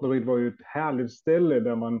fantastiskt. Bottneryd var ju ett härligt ställe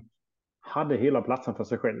där man hade hela platsen för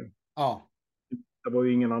sig själv. Ja. Det var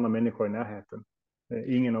ju ingen annan människa i närheten.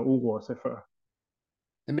 Ingen att oroa sig för.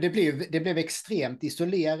 Men det blev extremt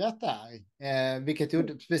isolerat där, vilket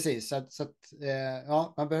gjorde precis så att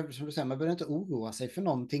ja, man behöver, som du säger, man behöver inte oroa sig för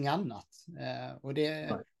någonting annat. Och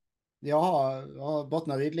det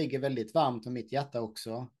Bottneryd ligger väldigt varmt om mitt hjärta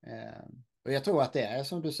också. Och jag tror att det är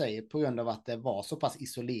som du säger på grund av att det var så pass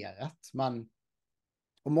isolerat.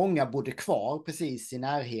 Och många bodde kvar precis i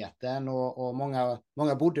närheten och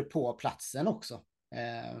många bodde på platsen också.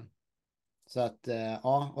 Så att,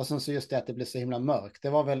 ja, och sen så just det att det blev så himla mörkt. Det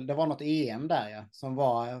var något EM där, ja, som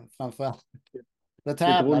var framförallt. Då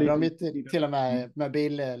tävlade de till och med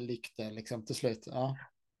billyktor liksom till slut. Ja.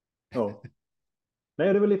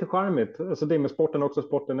 Nej, det var lite charmigt. Alltså det med sporten också.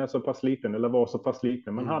 Sporten är så pass liten, eller var så pass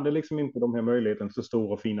liten. Man hade liksom inte de här möjligheten till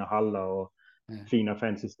stora och fina hallar och fina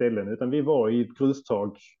fancy ställen. Utan vi var i ett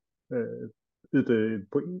grustag ute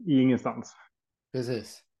i ingenstans.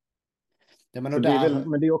 Precis. Ja, men, så det är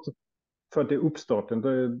men det är också för att det är uppstarten.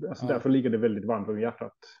 Därför ligger det väldigt varmt om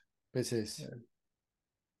hjärtat. Precis.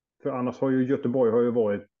 För annars har ju Göteborg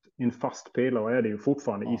varit en fast pelare och är det ju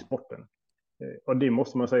fortfarande i sporten. Och det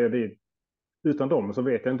måste man säga, utan dem så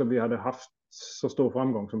vet jag inte om vi hade haft så stor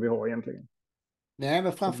framgång som vi har egentligen. Nej,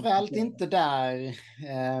 men framförallt inte där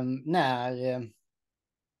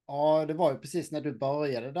ja, det var ju precis när du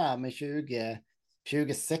började där med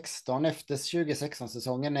 2016, efter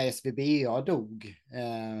 2016-säsongen när SVBA dog.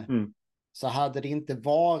 Så hade det inte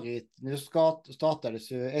varit, nu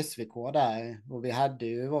startades ju SVK där och vi hade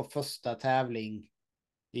ju vår första tävling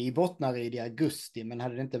i Bottneryd i augusti, men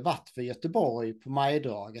hade det inte varit för Göteborg på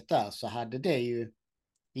majdraget där så hade det ju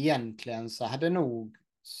egentligen så hade nog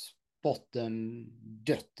sporten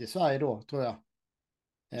dött i Sverige då, tror jag.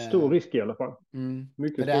 Stor risk i alla fall.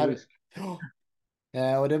 Mycket stor risk.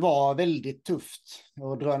 Och det var väldigt tufft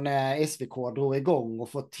och när SVK drog igång och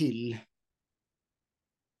få till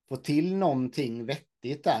någonting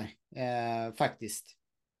vettigt där faktiskt.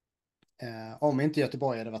 Om inte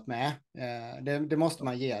Göteborg hade varit med. Det måste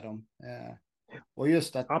man ge dem. Och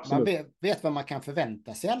just att man vet vad man kan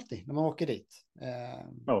förvänta sig alltid när man åker dit.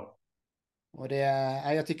 Och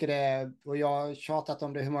jag tycker det, och jag har tjatat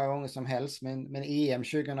om det hur många gånger som helst, men EM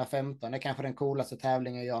 2015 är kanske den coolaste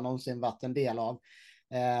tävlingen jag någonsin varit en del av.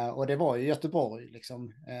 Och det var ju Göteborg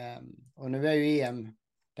liksom. Och nu är ju EM,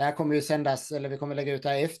 det här kommer ju sändas, eller vi kommer lägga ut det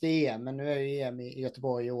här efter EM, men nu är ju EM i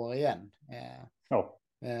Göteborg i år igen. Ja,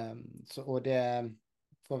 Och det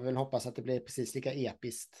får vi väl hoppas att det blir precis lika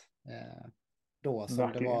episkt då som det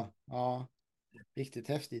verkligen. var. Ja, riktigt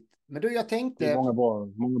häftigt. Men du, jag Det är tänkte, många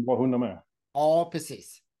bra hundar med. ja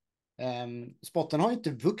precis. Sporten har ju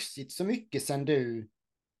inte vuxit så mycket sedan du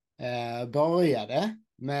började,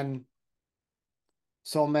 men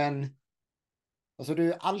som alltså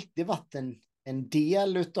du har alltid varit en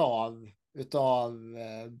del utav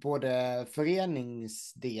både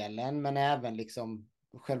föreningsdelen men även liksom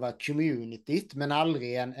själva communityt, men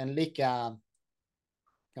aldrig en lika,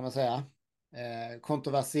 kan man säga,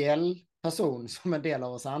 kontroversiell person som en del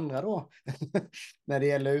av oss andra då. När det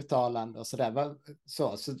gäller uttalande och sådär.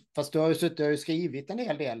 Fast du har ju suttit och skrivit en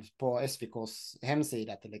hel del på SVKs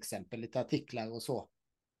hemsida till exempel, lite artiklar och så.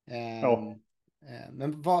 Ja.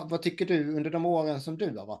 Men vad tycker du under de åren som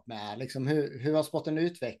du har varit med? Liksom, hur har sporten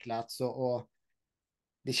utvecklats? Och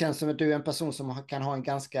det känns som att du är en person som kan ha en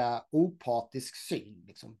ganska opartisk syn.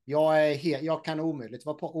 Liksom. Jag kan omöjligt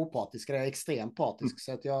vara opartisk, jag är extremt partisk,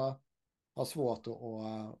 så att jag har svårt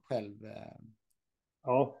att själv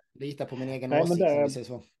Ja. lita på min egen Nej, men åsikt, om vi säger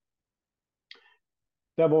så.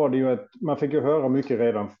 där var det ju att man fick ju höra mycket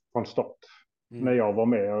redan från start. När Mm, jag var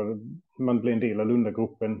med och man blev en del av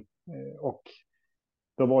Lundagruppen. Och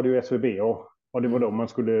då var det ju SVB och det var då man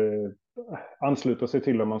skulle ansluta sig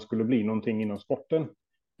till om man skulle bli någonting inom sporten.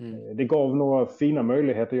 Det gav några fina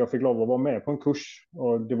möjligheter. Jag fick lov att vara med på en kurs.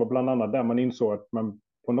 Och det var bland annat där man insåg att man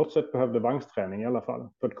på något sätt behövde vagnsträning i alla fall.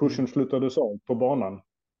 För att kursen slutades av på banan.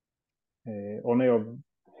 Och när jag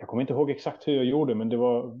kommer inte ihåg exakt hur jag gjorde, men det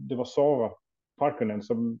var Sara Parkkonen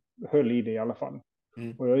som höll i det i alla fall.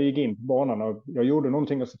 Och jag gick in på banan och jag gjorde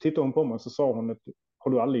någonting och så tittade hon på mig och så sa hon att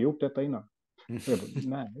har du aldrig gjort detta innan? Och jag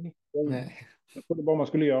bara, nej. Jag trodde bara man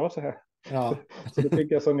skulle göra så här. Ja. Så då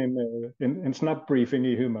fick jag en snabb briefing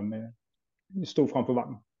i hur man stod framför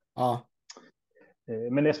vagn. Ja.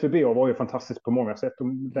 Men SVB var ju fantastiskt på många sätt.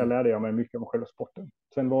 Och där lärde jag mig mycket om själva sporten.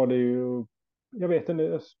 Sen var det ju, jag vet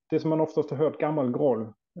inte, det som man oftast har hört, gammal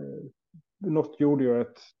groll. Något gjorde ju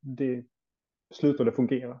att det slutade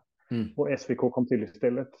fungera. Och SVK kom till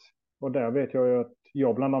istället. Och där vet jag ju att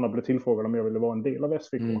jag bland annat blev tillfrågad om jag ville vara en del av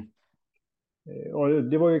SVK. Och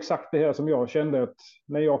det var ju exakt det här som jag kände, att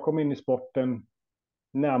när jag kom in i sporten,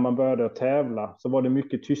 när man började tävla, så var det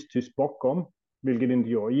mycket tyst bakom. Vilket inte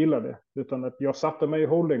jag gillade. Utan att jag satte mig i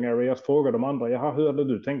holding area och frågade de andra, jaha, hur hade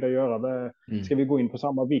du tänkt att göra? Ska vi gå in på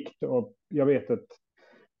samma vikt? Och jag vet att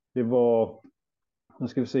det var, nu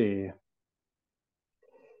ska vi se,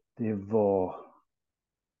 det var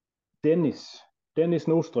Dennis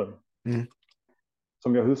Nordström.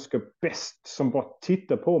 Som jag huskar bäst, som bara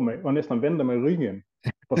tittade på mig och nästan vände mig i ryggen.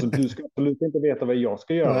 Alltså, du ska absolut inte veta vad jag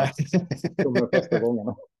ska göra. De första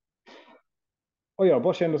gångerna. Och jag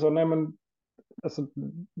bara kände så, nej men, alltså,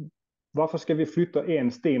 varför ska vi flytta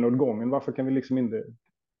en sten åt gången? Varför kan vi liksom inte...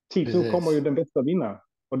 Tids nog kommer ju den bästa vinna.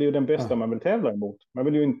 Och det är ju den bästa man vill tävla emot. Man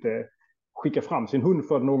vill ju inte skicka fram sin hund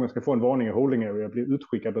för att någon ska få en varning i holding area och bli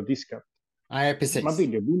utskickad och diskad. Nej, precis. Man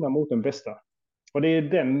vill ju vinna mot den bästa. Och det är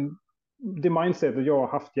det mindsetet jag har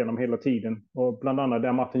haft genom hela tiden. Och bland annat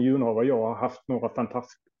där Martin Junhav och jag har haft några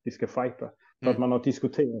fantastiska fighter. För att man har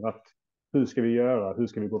diskuterat, hur ska vi göra, hur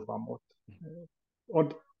ska vi gå framåt.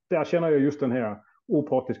 Och där känner jag just den här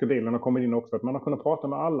opartiska delen har kommit in också. Att man har kunnat prata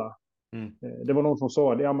med alla. Det var någon som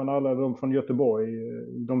sa att ja, men alla de från Göteborg,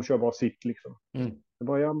 de kör bara sitt liksom. Det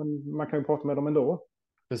var, ja, men man kan ju prata med dem ändå.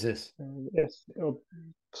 Precis. Och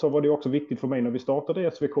så var det också viktigt för mig när vi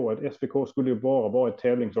startade SVK. Att SVK skulle ju bara vara ett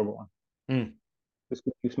tävlingsorgan. Det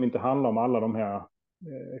skulle liksom inte handla om alla de här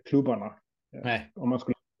klubbarna. Om man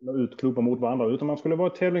skulle ut klubbar mot varandra. Utan man skulle vara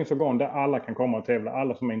ett tävlingsorgan där alla kan komma och tävla.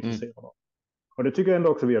 Alla som är intresserade av. Och det tycker jag ändå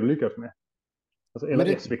också vi har lyckats med. Alltså,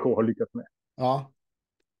 eller SVK har lyckats med. Ja.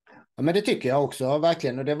 Ja, men det tycker jag också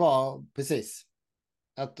verkligen. Och det var precis.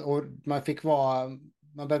 Och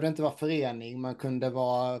man behövde inte vara förening. Man kunde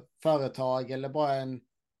vara företag eller bara en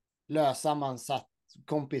lös sammansatt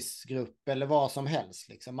kompisgrupp eller vad som helst.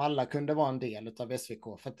 Liksom. Alla kunde vara en del av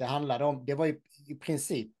SVK. För att det var i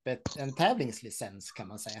princip en tävlingslicens kan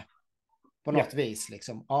man säga. På något vis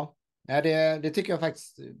liksom. Ja, det tycker jag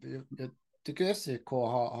faktiskt. Jag tycker SVK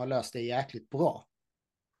har löst det jäkligt bra.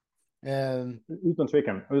 Utan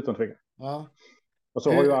tvekan. Ja. Och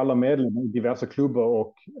så har ju alla medlemmar i diverse klubbar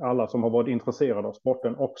och alla som har varit intresserade av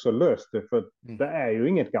sporten också löst det. För det är ju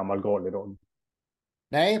inget gammalt groll idag.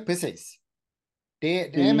 Nej, precis. Det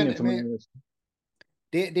Det är men, inget som är...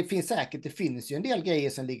 det finns säkert, det finns ju en del grejer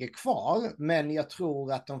som ligger kvar, men jag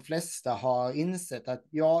tror att de flesta har insett att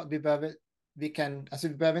ja, vi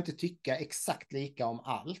behöver inte tycka exakt lika om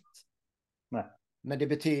allt. Nej. Men det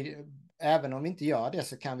betyder, även om vi inte gör det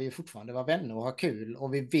så kan vi fortfarande vara vänner och ha kul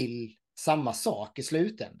och vi vill samma sak i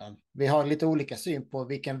slutändan. Vi har lite olika syn på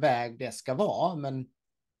vilken väg det ska vara, men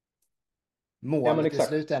Ja, men målet i exakt.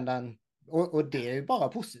 slutändan, och det är ju bara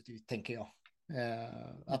positivt tänker jag.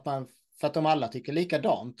 För att om alla tycker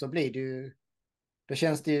likadant så blir det ju, då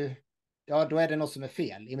känns det ju, ja då är det något som är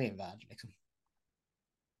fel i min värld. Liksom.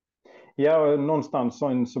 Ja, någonstans så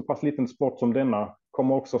en så pass liten sport som denna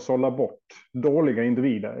kommer också sålla bort dåliga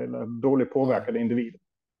individer eller dåligt påverkade individer.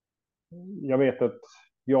 Jag vet att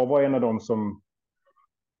jag var en av dem som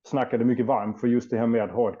snackade mycket varmt för just det här med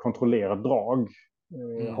att ha ett kontrollerat drag.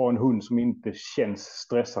 Ha en hund som inte känns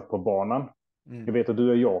stressad på banan. Jag vet att du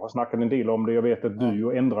och jag har snackat en del om det. Jag vet att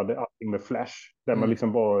du ändrade allting med Flash. Där man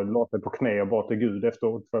liksom bara la sig på knä och bad till Gud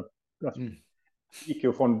efteråt. För att gick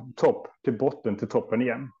ju från topp till botten till toppen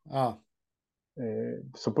igen. Ja.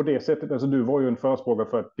 Så på det sättet, alltså du var ju en förespråkare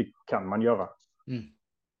för att det kan man göra.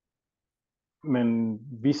 Men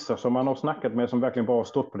vissa som man har snackat med som verkligen bara har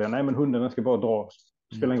stått på det. Nej, men hunden den ska bara dra.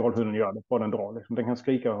 Spelar ingen roll hur den gör det. Bara den drar. Liksom. Den kan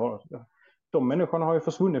skrika och höra. De människorna har ju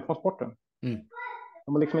försvunnit från sporten.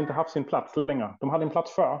 De har liksom inte haft sin plats längre. De hade en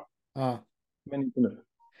plats för. Men inte nu.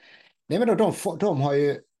 Nej, men de har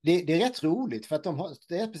ju, det är rätt roligt för att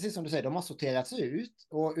det är precis som du säger, de har sorterats ut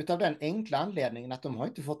och utav den enkla anledningen att de har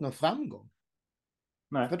inte fått någon framgång.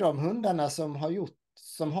 Nej. För de hundarna som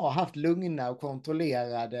har haft lugna och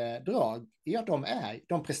kontrollerade drag, ja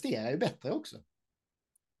de presterar ju bättre också.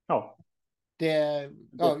 Ja.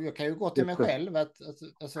 Jag kan ju gå till mig själv att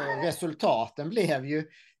alltså, resultaten blev ju,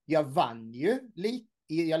 jag vann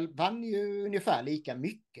ju ungefär lika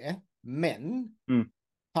mycket, men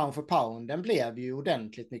pound for pounden blev ju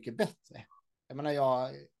ordentligt mycket bättre. Jag menar,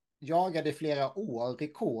 jag jagade flera år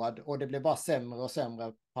rekord och det blev bara sämre och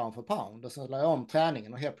sämre pound for pound. Och så lade jag om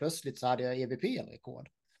träningen och helt plötsligt så hade jag EVP-rekord.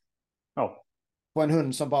 Ja. På en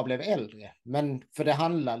hund som bara blev äldre. Men för det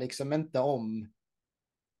handlar liksom inte om...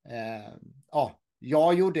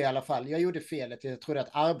 jag gjorde felet. Jag trodde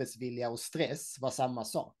att arbetsvilja och stress var samma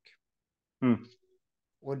sak.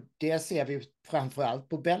 Och det ser vi framförallt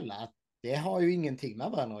på Bella, att det har ju ingenting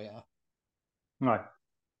med varandra att göra. Nej.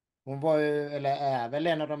 Hon var ju, eller är väl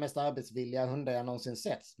en av de mest arbetsvilliga hundar jag någonsin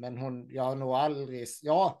sett. Men jag har nog aldrig,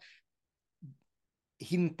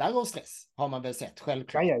 hintar av stress har man väl sett,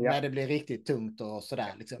 självklart. Ja. När det blir riktigt tungt och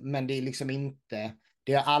sådär. Liksom. Men det är liksom inte,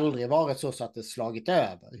 det har aldrig varit så att det slagit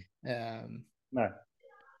över. Nej.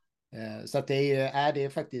 Så att det är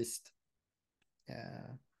faktiskt,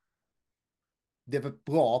 det var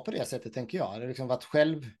bra på det sättet tänker jag. Det har liksom varit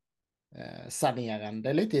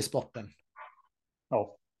självsanerande lite i sporten.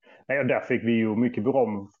 Ja. Och där fick vi ju mycket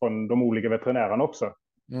beröm från de olika veterinärerna också.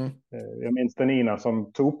 Jag minns den ena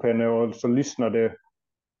som tog henne och så lyssnade.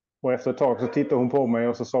 Och efter ett tag så tittade hon på mig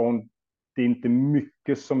och så sa hon, det är inte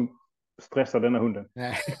mycket som stressar denna hunden.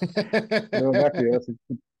 Det var verkligen, alltså,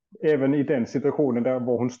 även i den situationen där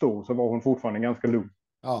var hon stor så var hon fortfarande ganska lugn.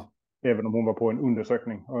 Ja. Även om hon var på en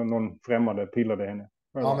undersökning och någon främmande pillade henne.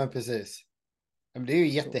 Ja, men precis. Det är ju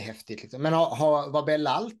jättehäftigt. Liksom. Men var Bella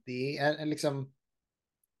alltid liksom...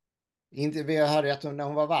 Inte, vi hörde att när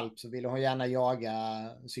hon var valp så ville hon gärna jaga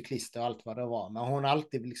cyklister och allt vad det var. Men hon har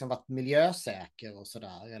alltid liksom varit miljösäker och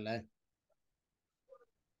sådär, eller?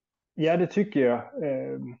 Ja, det tycker jag.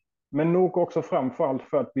 Men nog också framförallt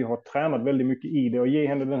för att vi har tränat väldigt mycket i det och ge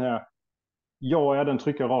henne den här, jag är den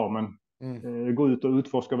trygga ramen. Gå ut och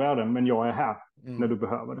utforska världen, men jag är här när du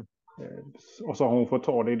behöver det. Och så har hon fått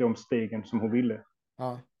ta det i de stegen som hon ville.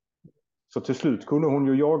 Ja. Så till slut kunde hon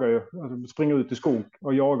ju jaga, alltså springa ut i skog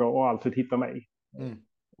och jaga och alltid hitta mig.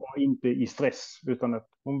 Och inte i stress, utan att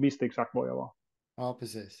hon visste exakt var jag var. Ja,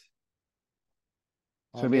 precis.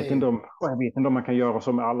 Ja, så jag vet inte om man kan göra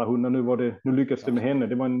så med alla hundar. Nu lyckades det med henne.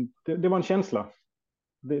 Det var en känsla.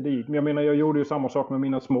 Jag menar, jag gjorde ju samma sak med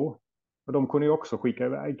mina små. Och de kunde ju också skicka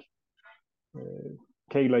iväg.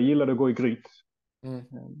 Kayla gillade att gå i gryt.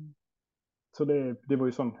 Så det var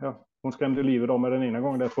ju sånt. Ja. Hon skrämde livet av med den ena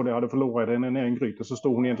gången. Jag trodde jag hade förlorat henne ner i en gryt. Och så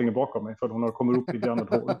stod hon egentligen bakom mig. För att hon hade kommit upp i ett annat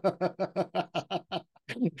hål.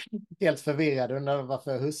 Helt förvirrad under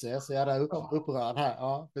varför husse är så jävla upprörd här.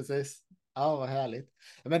 Ja, precis. Ja, vad härligt.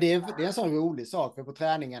 Men det är en sån rolig sak. För på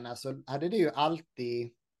träningarna så hade det ju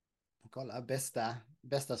alltid... Kolla,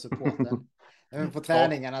 bästa supporten. Men på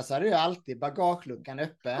träningarna så hade det ju alltid bagageluckan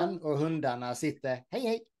öppen. Och hundarna sitter... Hej,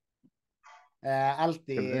 hej!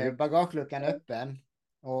 Alltid bagageluckan öppen.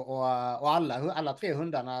 Och alla tre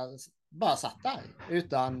hundarna bara satt där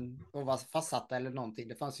utan att vara fastsatta eller någonting.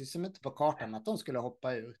 Det fanns ju som inte på kartan att de skulle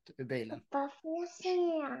hoppa ut ur bilen. Pappa, får jag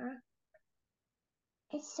säga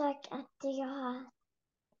en sak att jag har...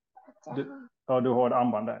 Ja, du har ett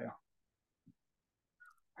armband där, ja.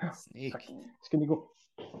 Snyggt. Ska ni gå?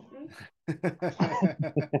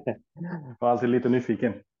 Jag var alltid lite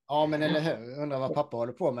nyfiken. Ja, men eller hur? Undrar vad pappa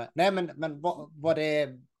håller på med. Nej, men vad det är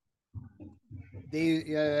ju,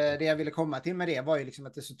 det jag ville komma till med det var ju liksom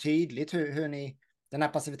att det är så tydligt hur ni, den här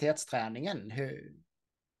passivitetsträningen,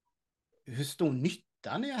 hur stor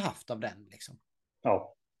nytta ni har haft av den liksom.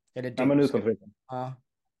 Ja. Eller Ja, men utan tvekan. Ja.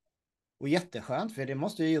 Och jätteskönt, för det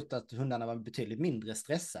måste ju gjort att hundarna var betydligt mindre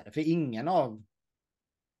stressade. För ingen av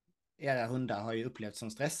era hundar har ju upplevts som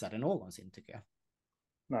stressade någonsin, tycker jag.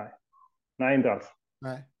 Nej, inte alls.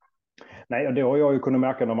 Nej, och det har jag ju kunnat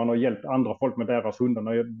märka när man har hjälpt andra folk med deras hundar.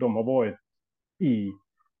 När de har varit i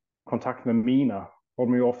kontakt med mina har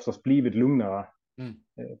de ju oftast blivit lugnare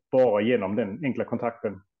bara genom den enkla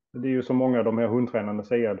kontakten. Det är ju så många av de här hundtränarna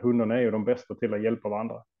säger att hundarna är ju de bästa till att hjälpa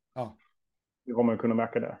varandra. Ja. Det har man kunnat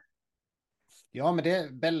märka där. Ja,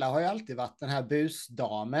 men Bella har ju alltid varit den här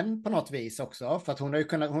busdamen på något vis också. För att hon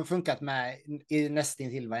har funkat med i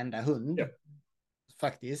nästintill varenda hund. Ja.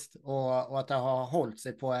 Faktiskt. Och att det har hållit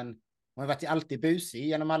sig på hon har varit alltid busig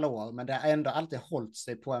genom alla år, men det har ändå alltid hållit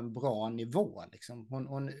sig på en bra nivå. Liksom.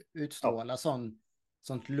 Hon utstrålar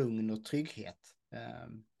sånt lugn och trygghet.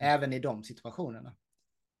 Även i de situationerna.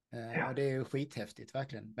 Och det är ju skithäftigt,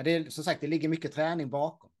 verkligen. Men det är, som sagt, det ligger mycket träning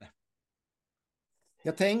bakom det.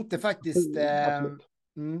 Jag tänkte faktiskt...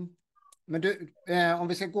 men du, om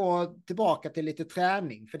vi ska gå tillbaka till lite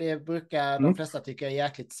träning, för det brukar de flesta tycka är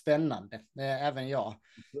jäkligt spännande, även jag.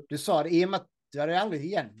 Du sa det, i och med att du hade aldrig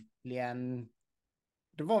egentligen...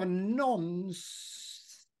 Det var väl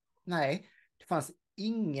Nej, det fanns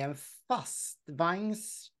ingen fast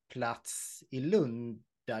vagnsplats i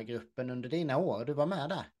Lundagruppen under dina år. Du var med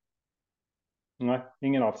där? Nej,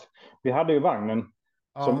 ingen alls. Vi hade ju vagnen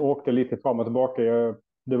som åkte lite fram och tillbaka.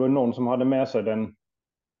 Det var någon som hade med sig den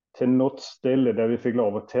till något ställe där vi fick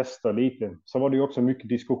lov att testa lite. Så var det ju också mycket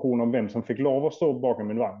diskussion om vem som fick lov att stå bakom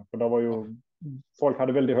en vagn. För det var ju, folk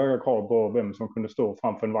hade väldigt höga krav på vem som kunde stå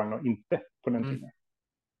framför en vagn och inte på den tiden.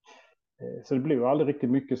 Så det blev ju aldrig riktigt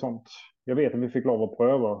mycket sånt. Jag vet att vi fick lov att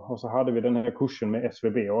pröva. Och så hade vi den här kursen med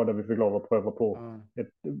SVB där vi fick lov att pröva på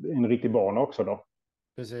en riktig bana också då.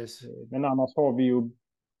 Precis. Men annars har vi ju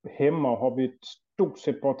hemma har vi stort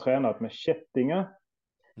sett bara tränat med kättingar.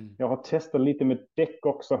 Jag har testat lite med däck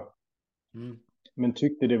också. Men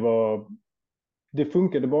tyckte det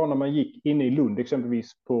funkade bara när man gick inne i Lund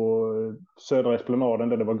exempelvis på södra esplanaden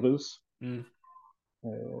där det var grus.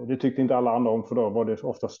 Det tyckte inte alla andra om, för då var det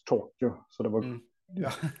oftast torrt. Så det var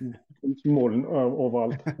moln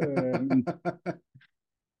överallt.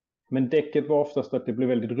 Men däcket var oftast att det blev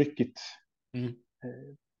väldigt ryckigt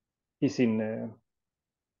i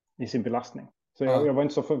sin belastning. Så jag var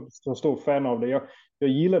inte så stor fan av det. Jag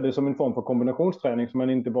gillade det som en form för kombinationsträning, så man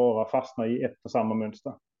inte bara fastnar i ett och samma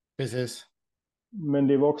mönster. Precis. Men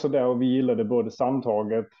det var också där vi gillade både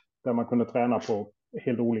sandtaget, där man kunde träna på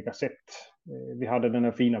helt olika sätt. Vi hade den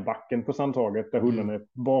här fina backen på sandtaget där hundarna,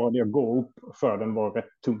 bara det att gå upp för den var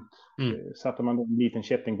rätt tungt. Satte man en liten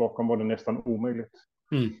kätting bakom var det nästan omöjligt.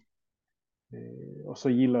 Och så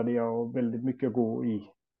gillade jag väldigt mycket att gå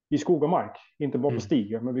i skog och mark. Inte bara på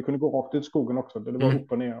stigar, men vi kunde gå rakt ut i skogen också. Där det var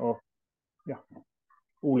upp och ner och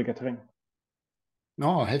olika terräng.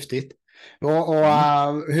 Ja, häftigt. Och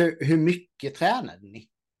hur mycket tränade ni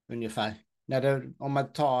ungefär? Om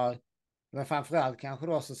man tar, men framförallt kanske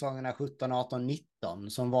då säsongerna 17, 18, 19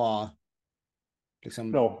 som var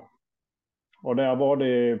liksom... Ja, och där var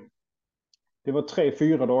det var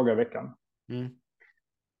 3-4 dagar i veckan.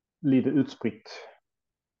 Lite utspritt.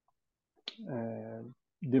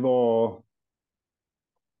 Det var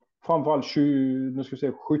framförallt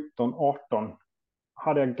 17, 18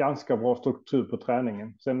 hade jag ganska bra struktur på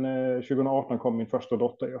träningen. Sen 2018 kom min första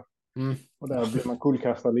dotter. Och där blev man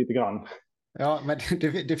kullkastad lite grann. Ja, men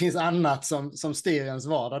det finns annat som styr ens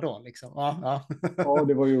vardag då liksom. Ja,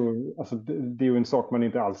 det var ju, alltså, det är ju en sak man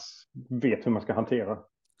inte alls vet hur man ska hantera.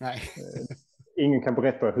 Nej. Ingen kan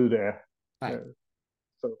berätta hur det är. Nej.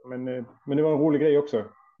 Men det var en rolig grej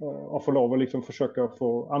också. Att få lov att liksom försöka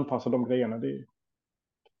få anpassa de grejerna.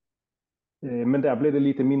 Men där blev det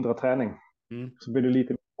lite mindre träning. Så blev det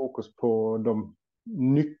lite fokus på de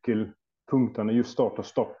nyckelpunkterna, just start och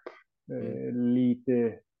stopp.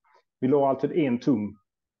 Vi låg alltid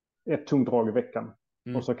ett tungt drag i veckan.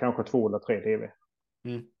 Och så kanske 2 eller 3 DV.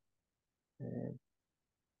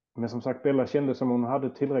 Men som sagt, Bella kände som hon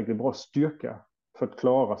hade tillräckligt bra styrka för att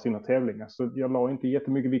klara sina tävlingar. Så jag la inte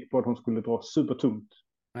jättemycket vikt på att hon skulle dra supertungt.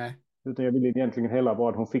 Nej, Utan jag ville egentligen hellre bara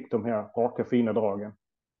att hon fick de här raka fina dragen.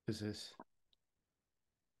 precis.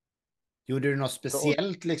 Gjorde du något Så,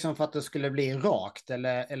 speciellt liksom för att det skulle bli rakt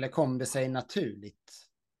eller kom det sig naturligt?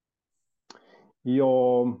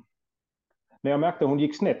 när jag märkte att hon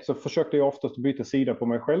gick snett så försökte jag oftast byta sida på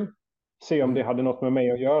mig själv. Se om det hade något med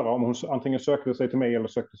mig att göra. Om hon antingen sökte sig till mig eller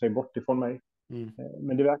sökte sig bort ifrån mig.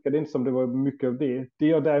 Men det verkade inte som det var mycket av det. Det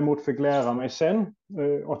jag däremot fick lära mig sen,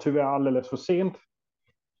 och tyvärr alldeles för sent,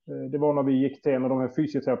 det var när vi gick till en av de här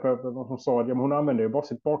fysioterapeuterna som sa att hon använde ju bara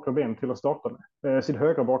sitt bakre ben till att starta med. Sitt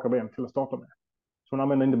högra bakre ben till att starta med. Så hon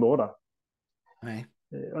använde inte båda. Nej.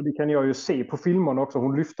 Och det kan jag ju se på filmerna också.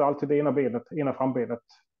 Hon lyfter alltid det ena frambenet.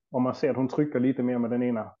 Om man ser att hon trycker lite mer med den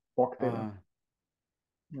ena bakdelen.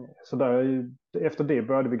 Så efter det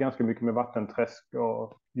började vi ganska mycket med vattenträsk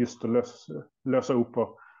och just att lösa upp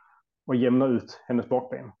och jämna ut hennes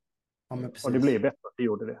bakben. Ja, men precis. Och det blev bättre att vi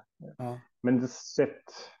gjorde det. Ja. Men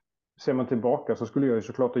ser man tillbaka så skulle jag ju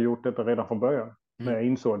såklart ha gjort detta redan från början. När jag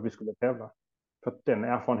insåg att vi skulle tävla. För att den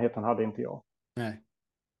erfarenheten hade inte jag. Nej.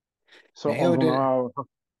 Så Nej, om hon har...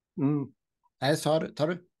 Nej, tar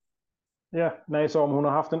du? Ja, nej, så om hon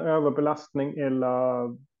har haft en överbelastning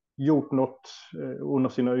eller gjort något under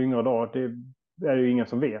sina yngre dagar, det är ju ingen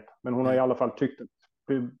som vet. Men hon har i alla fall tyckt att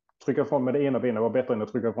trycka ifrån med det ena benet var bättre än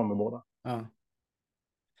att trycka ifrån med båda. Ja.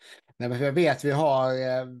 Nej, men jag vet, vi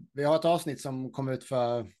har ett avsnitt som kom ut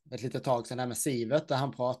för ett litet tag sedan här med Sivet, där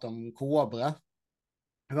han pratar om kobra.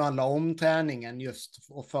 Hur han la om träningen just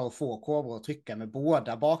för att få kobra att trycka med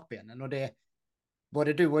båda bakbenen. Och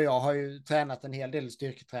både du och jag har ju tränat en hel del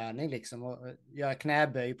styrketräning liksom, och göra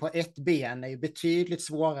knäböj på ett ben är ju betydligt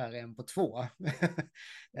svårare än på två.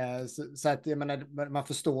 så att jag menar, man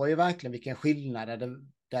förstår ju verkligen vilken skillnad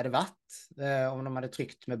det hade varit om de hade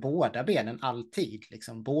tryckt med båda benen alltid,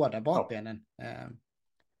 liksom båda bakbenen.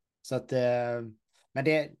 Så att, men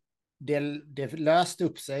det löste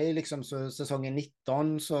upp sig liksom, så säsongen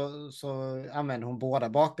 19 så använde hon båda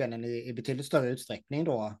bakbenen i betydligt större utsträckning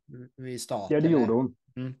då vid start. Ja, det gjorde hon.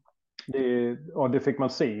 Det fick man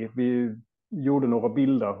se. Vi gjorde några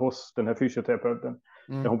bilder hos den här fysioterapeuten.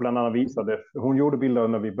 Där hon bland annat visade. Hon gjorde bilder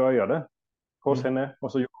när vi började hos henne.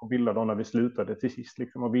 Och så gjorde hon bilder då när vi slutade till sist.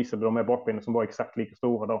 Liksom, och visade de här bakbenen som var exakt lika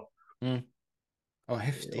stora då.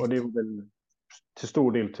 Häftigt. Och det var väl till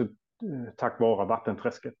stor del tack vare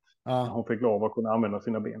vattenträsket. Hon fick lov att kunna använda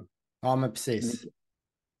sina ben. Ja, men precis.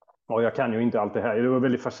 Och jag kan ju inte allt det här. Det var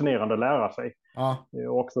väldigt fascinerande att lära sig.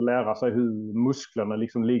 Och också lära sig hur musklerna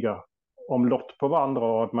liksom ligger omlott på varandra.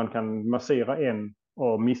 Och att man kan massera en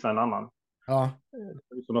och missa en annan.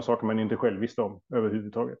 Det är sådana saker man inte själv visste om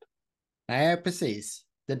överhuvudtaget. Nej, precis.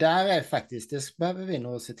 Det där är faktiskt, det behöver vi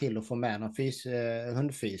nog se till att få med någon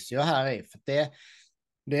hundfysio här i. För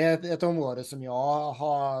det är ett område som jag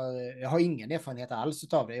har ingen erfarenhet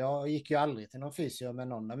alls av det. Jag gick ju aldrig till någon fysio med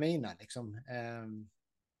någon av mina. Liksom.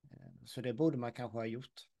 Så det borde man kanske ha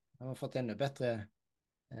gjort. Man har fått ännu bättre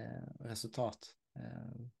resultat.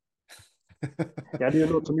 Ja, det är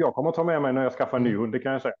ju något som jag kommer att ta med mig när jag skaffar en ny hund, det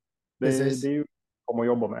kan jag säga. Det är ju kommer att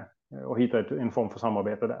jobba med och hitta en form för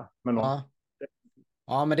samarbete där.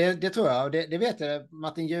 Ja, men det tror jag. Det vet jag.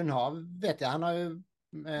 Martin Junhav vet jag. Han har ju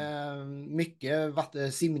mycket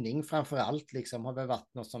simning framför allt. Liksom, har väl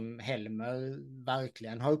varit något som Helmer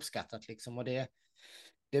verkligen har uppskattat. Liksom, och det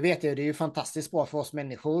vet jag. Det är ju fantastiskt bra för oss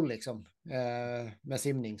människor liksom, med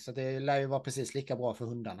simning. Så det lär ju vara precis lika bra för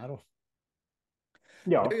hundarna då.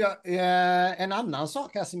 Ja. En annan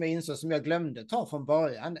sak här som jag insåg som jag glömde ta från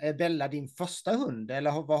början. Är Bella din första hund?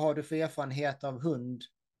 Eller vad har du för erfarenhet av hund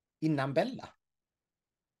innan Bella?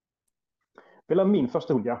 Bella min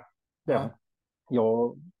första hund, ja.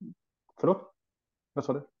 Förlåt? Vad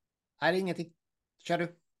sa du? Nej, det är ingenting. Kör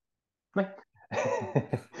du. Nej.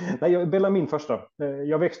 Nej, Bella min första.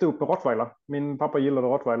 Jag växte upp med rottweiler. Min pappa gillade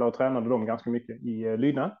rottweiler och tränade dem ganska mycket i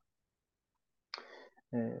lydnad.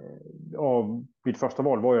 Mitt första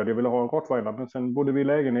val var att jag ville ha en rottweiler, men sen bodde vi i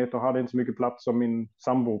lägenhet och hade inte så mycket plats, som min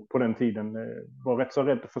sambo på den tiden var rätt så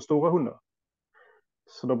rädd för stora hundar.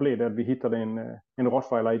 Så då blev det att vi hittade en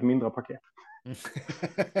rottweiler i ett mindre paket.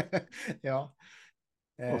 Ja.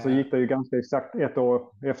 Och så gick det ju ganska exakt ett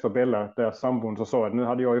år efter Bella, där sambon så sa att nu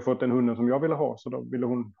hade jag ju fått den hunden som jag ville ha, så då ville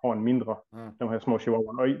hon ha en mindre, de här små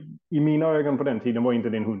chihuahuan. Och i mina ögon på den tiden var inte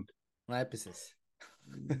det en hund. Nej, precis.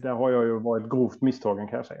 Där har jag ju varit grovt misstagen,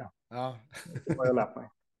 kan jag säga. Ja. Det har jag lärt mig.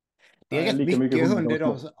 Det är rätt mycket hund i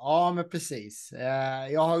dem. Ja, men precis.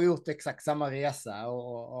 Jag har gjort exakt samma resa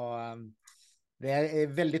och det är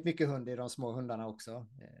väldigt mycket hund i de små hundarna också.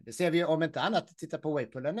 Det ser vi om inte annat. Titta på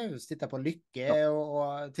Waypooler nu, titta på Lycke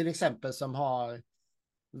och till exempel som har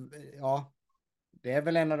ja, det är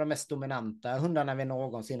väl en av de mest dominanta hundarna vi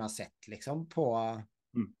någonsin har sett liksom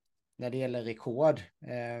när det gäller rekord.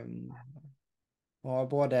 Och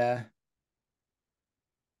både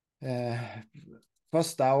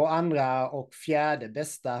första och andra och fjärde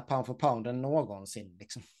bästa pound for pounden någonsin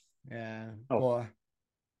liksom.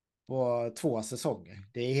 På 2 säsonger.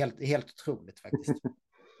 Det är helt otroligt faktiskt.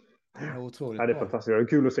 Det är otroligt Ja, det är bra. fantastiskt. Det är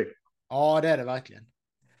kul att se. Ja, det är det verkligen.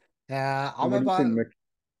 Ja, men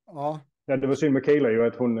Ja, det var synd med Kayla ju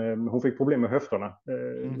att hon fick problem med höfterna.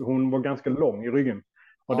 Hon var ganska lång i ryggen.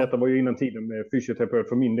 Och detta var ju innan tiden med fysioterapeut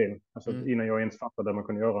för min del. Alltså innan jag ens fattade att man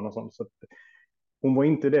kunde göra något sånt. Så hon var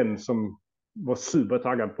inte den som var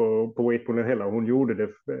supertaggad på weightpoolen heller. Hon gjorde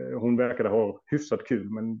det. Hon verkade ha hyfsat kul.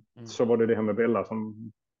 Men så var det här med Bella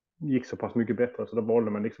som gick så pass mycket bättre. Så då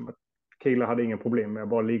valde man liksom att Kayla hade ingen problem med att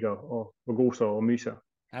bara ligga och gosa och mysa.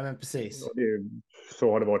 Ja, men precis. Och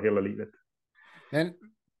så har det varit hela livet. Men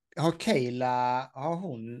har Kayla, har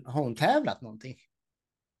hon tävlat någonting?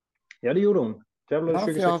 Ja, det gjorde hon. Tävlade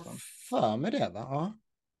 2016. Jag har för mig det, va? Ja.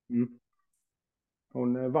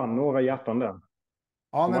 Hon vann några hjärtan där.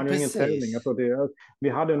 Ja, hon men vann ju ingen precis. tävling. Alltså vi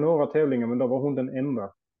hade några tävlingar, men då var hon den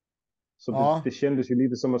enda. Så det kändes ju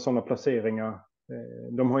lite som att sådana placeringar.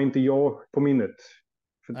 De har inte jag på minnet.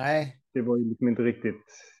 För Nej. Det var ju liksom inte riktigt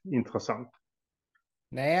intressant.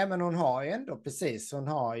 Nej, men hon har ju ändå precis.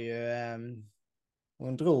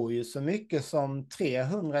 Hon drog ju så mycket som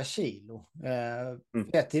 300 kilo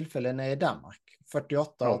vid ett tillfälle i Danmark.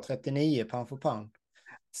 48 och 39 pound for pound.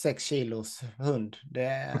 6 kilos hund. Det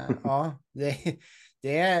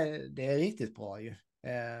är riktigt bra ju.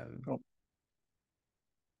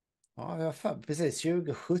 Precis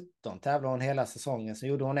 2017 tävlade hon hela säsongen. Så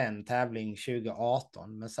gjorde hon en tävling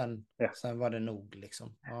 2018. Men sen var det nog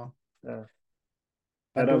liksom.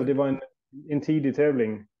 Det var en tidig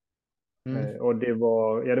tävling. Och det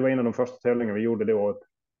var en av de första tävlingarna vi gjorde det året.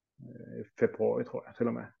 Februari tror jag till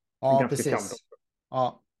och med. Ja, ganska precis. kallt.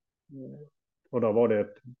 Ja. Och då var det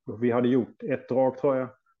vi hade gjort ett drag tror jag.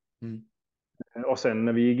 Och sen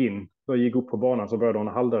när vi gick upp på banan så började hon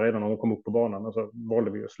halda redan när hon kom upp på banan. Och så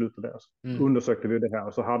valde vi att sluta där. Så undersökte vi det här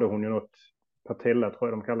och så hade hon ju något patella tror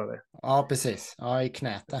jag de kallade det. Ja, precis. Ja, i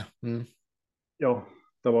knät där. Ja,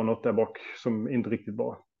 det var något där bak som inte riktigt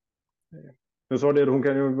var. Men så det,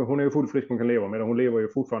 hon är ju fullt frisk, hon kan leva med det. Hon lever ju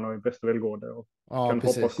fortfarande i bästa välgående och kan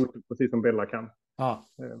hoppa och skutta precis som Bella kan. Ja.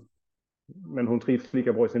 Men hon trivs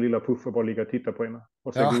lika bra i sin lilla puff och bara ligga och titta på henne.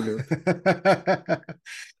 Och se gullig ut.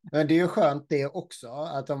 Men det är ju skönt det också.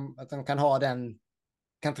 Att de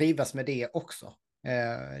kan trivas med det också.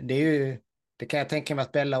 Det kan jag tänka mig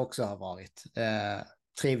att Bella också har varit.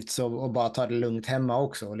 Trivts och bara ta det lugnt hemma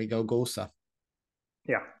också och ligga och gosa.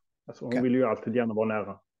 Ja, alltså hon vill ju alltid gärna vara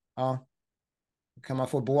nära. Ja. Kan man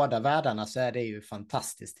få båda världarna så är det ju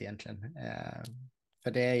fantastiskt egentligen.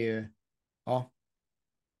 För det är ju,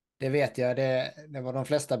 det vet jag, det var de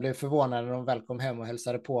flesta blev förvånade när de väl kom hem och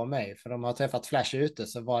hälsade på mig. För de har träffat Flash ute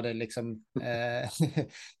så var det liksom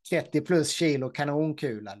 30 plus kilo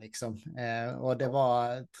kanonkula liksom. Och det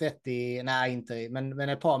var 30, nej inte, men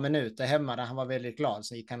ett par minuter hemma där han var väldigt glad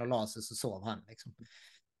så gick han och la sig så sov han liksom.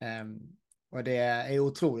 Och det är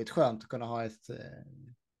otroligt skönt att kunna ha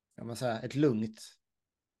ett lugnt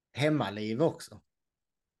hemmaliv också.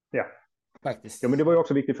 Ja. Faktiskt. Ja, men det var ju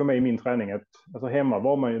också viktigt för mig i min träning att alltså hemma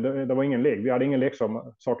var man ju, det var ingen lek. Vi hade ingen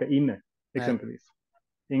leksaker inne exempelvis.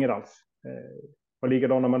 Inget alls. Och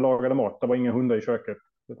likadant när man lagade mat, det var inga hundar i köket.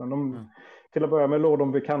 Utan till att börja med låg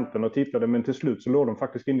de vid kanten och tittade, men till slut så låg de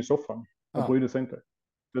faktiskt in i soffan och brydde sig inte.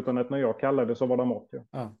 Utan att när jag kallade så var det mat.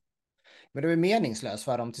 Ja. Men det var meningslöst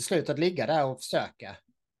för dem till slut att ligga där och försöka.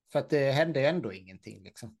 För att det hände ändå ingenting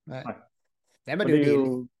liksom. Nej, men det är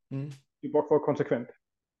ju det är bara för att vara konsekvent.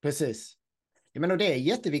 Precis. Jag menar, det är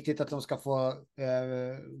jätteviktigt att de ska få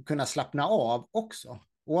kunna slappna av också.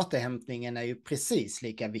 Återhämtningen är ju precis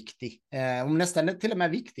lika viktig. Om nästan till och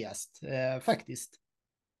med viktigast faktiskt.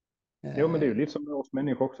 Jo, men det är ju lite som med oss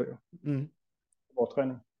människor också. Ja. Bra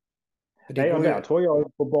träning. Nej, och där tror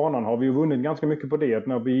jag på banan har vi ju vunnit ganska mycket på det. Att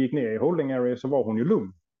när vi gick ner i holding area så var hon ju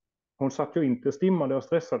lugn. Hon satt ju inte stimmade och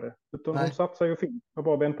stressade. Utan hon satt sig ju fint och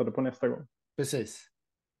bara väntade på nästa gång. Precis.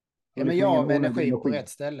 Ja, men jag med energi på rätt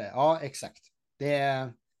ställe. Ja, exakt.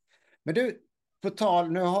 Men du, på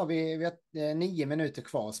tal, nu har vi 9 minuter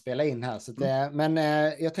kvar att spela in här. Så men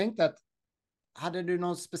jag tänkte att hade du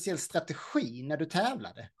någon speciell strategi när du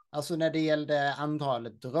tävlade? Alltså när det gällde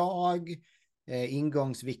antalet drag,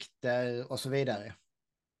 ingångsvikter och så vidare.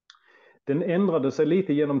 Den ändrade sig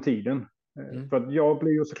lite genom tiden. För att jag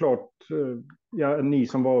blev ju såklart, ni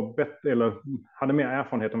som var bättre eller hade mer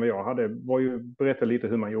erfarenhet än vad jag hade, var ju berätta lite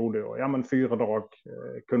hur man gjorde. Och, 4 drag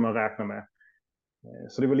kunde man räkna med.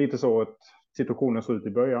 Så det var lite så att situationen såg ut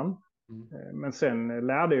i början. Men sen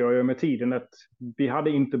lärde jag ju med tiden att vi hade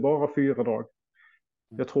inte bara 4 drag.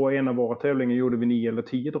 Jag tror en av våra tävlingar gjorde vi 9 eller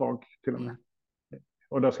 10 drag till och med.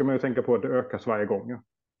 Och där ska man ju tänka på att det ökas varje gång. Ja.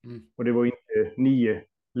 Och det var inte 9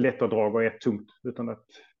 lätta drag och 1 tungt, utan att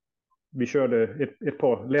vi körde ett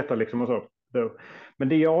par lätta liksom och så. Men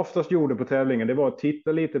det jag oftast gjorde på tävlingen, det var att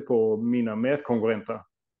titta lite på mina medkonkurrenter,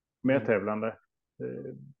 medtävlande.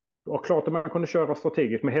 Och klart att man kunde köra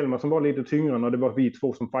strategiskt med Helmer som var lite tyngre när det var vi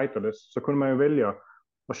 2 som fightades, så kunde man ju välja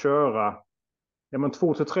att köra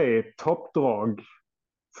 2 till 3 toppdrag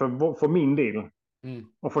för min del.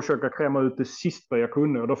 Och försöka kräma ut det sista jag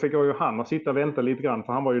kunde. Och då fick jag ju han att sitta och vänta lite grann,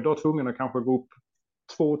 för han var ju då tvungen att kanske gå upp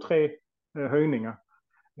 2-3 höjningar.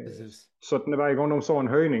 Precis. Så att när varje gång de sa en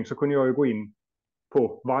höjning så kunde jag ju gå in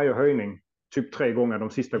på varje höjning typ 3 gånger de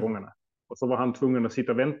sista gångerna. Och så var han tvungen att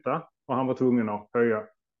sitta och vänta, och han var tvungen att höja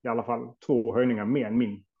i alla fall 2 höjningar mer än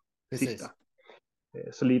min sista.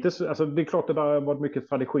 Så lite, alltså det är klart att det har varit mycket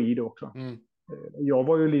strategi i det också. Jag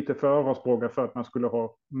var ju lite förespråkad för att man skulle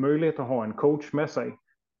ha möjlighet att ha en coach med sig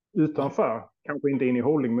utanför, kanske inte in i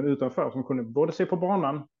holding, men utanför, som kunde både se på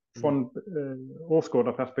banan från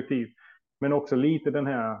åskådarperspektiv, men också lite den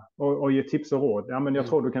här och ge tips och råd. Jag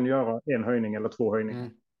tror du kan göra 1 höjning eller 2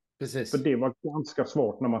 höjningar. Precis. För det var ganska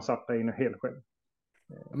svårt när man satt där inne helt själv.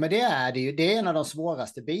 Men det är det ju. Det är en av de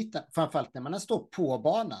svåraste bitarna, framförallt när man står på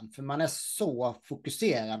banan, för man är så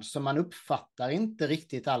fokuserad så man uppfattar inte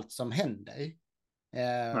riktigt allt som händer.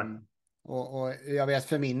 Och jag vet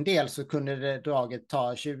för min del så kunde det draget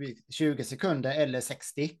ta 20 sekunder eller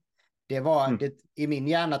 60. Det var, i min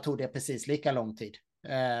hjärna tog det precis lika lång tid.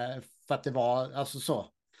 För att det var alltså så.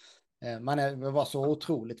 Man var så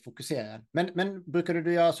otroligt fokuserad. Men brukade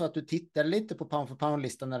du göra så att du tittade lite på pound for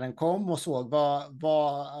pound-listan när den kom och såg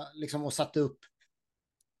vad liksom, och satte upp,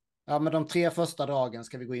 men de 3 första dragen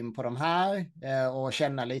ska vi gå in på de här och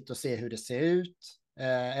känna lite och se hur det ser ut?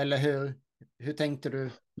 Eller hur tänkte du?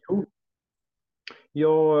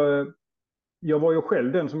 Jag var ju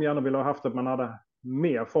själv den som gärna ville ha haft att man hade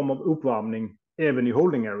mer form av uppvärmning även i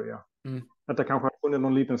holding area. Att det kanske hade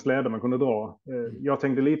någon liten släde man kunde dra. Jag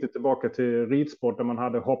tänkte lite tillbaka till ridsport där man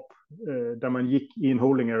hade hopp, där man gick i en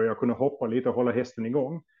holding area och kunde hoppa lite och hålla hästen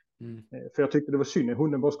igång. För jag tyckte det var synd att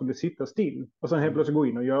hunden bara skulle sitta still och sen helt plötsligt gå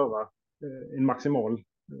in och göra en maximal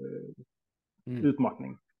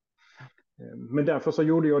utmattning. Men därför så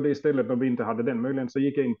gjorde jag det istället när vi inte hade den möjligheten, så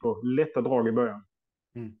gick jag in på lätta drag i början.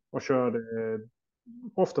 Och körde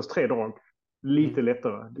oftast 3 drag. Lite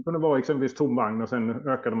lättare. Det kunde vara exempelvis tom vagn och sen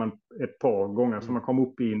ökade man ett par gånger så man kom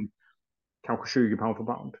upp i kanske 20 pound for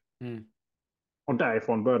pound. Och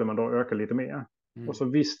därifrån började man då öka lite mer. Och så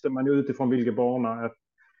visste man ju utifrån vilka bana att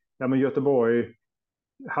Göteborg,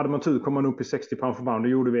 hade man tur kom man upp i 60 pound for pound. Det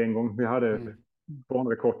gjorde vi en gång. Vi hade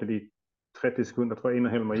banrekordet i 30 sekunder tror jag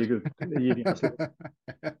innan Helmer gick ut.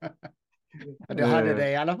 Du hade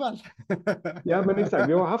det i alla fall. Ja, men exakt.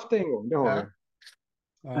 Vi har haft det en gång. Det har vi.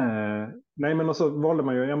 Nej, men så valde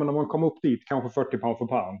man ju, om man kom upp dit kanske 40 pound for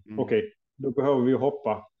pound. Okej, då behöver vi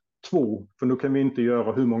hoppa 2, för då kan vi inte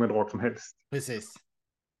göra hur många drag som helst. Precis.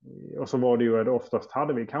 Och så var det ju att oftast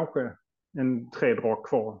hade vi kanske 3 drag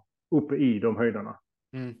kvar uppe i de höjderna.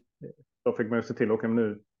 Då fick man ju se till,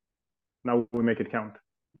 nu, now we make it count.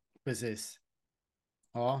 Precis.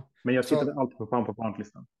 Ja. Men jag tittade alltid på pound for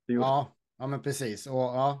pound-listan. Ja, men precis.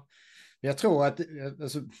 Och jag tror att,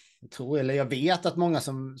 jag vet att många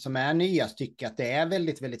som är nya tycker att det är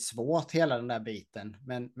väldigt, väldigt svårt hela den där biten.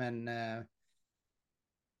 Men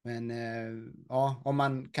om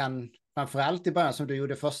man kan, framförallt i början som du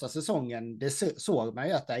gjorde första säsongen, det såg man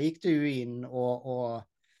ju att där gick du in och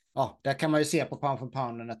där kan man ju se på pound for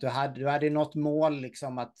pounden att du hade något mål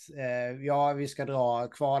liksom att vi ska dra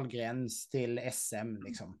kvalgräns till SM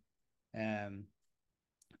liksom.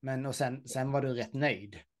 Men och sen var du rätt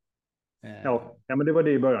nöjd. Ja, men det var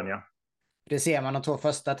det i början, ja. Det ser man de 2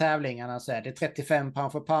 första tävlingarna, så är det 35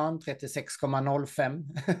 pound for pound,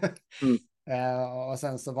 36,05. Och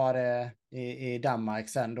sen så var det i Danmark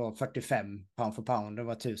sen då 45 pound for pound, det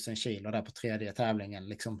var 1000 kilo där på 3:e tävlingen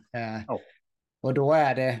liksom. Och då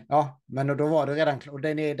är det, men då var det redan, och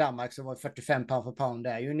den är i Danmark så var 45 pound for pound, det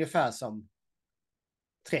är ju ungefär som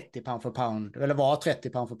 30 pound for pound, eller var 30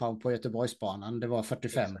 pound for pound på Göteborgsbanan, det var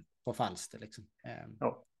 45 på Falster liksom.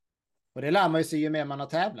 Och det lär man ju sig ju mer man har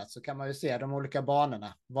tävlat, så kan man ju se de olika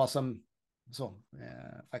banorna, vad som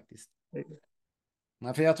faktiskt.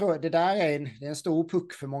 Ja, för jag tror det där är en stor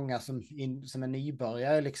puck för många som är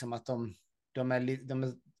nybörjare, liksom att de är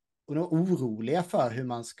oroliga för hur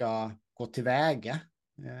man ska gå tillväga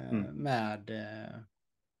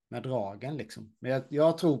med dragen liksom. Men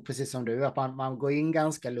jag tror precis som du att man går in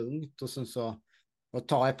ganska lugnt och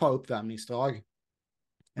tar ett par uppvärmningsdrag.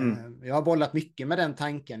 Jag har bollat mycket med den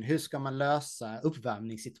tanken. Hur ska man lösa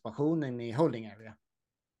uppvärmningssituationen i holding area?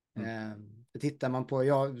 Tittar man på,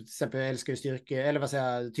 jag till exempel älskar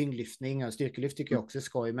ju tyngdlyftning och styrkelyft tycker jag också är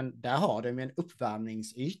skoj, men där har de en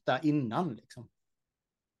uppvärmningsyta innan liksom.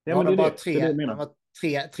 Ja, men det är bara det jag menar.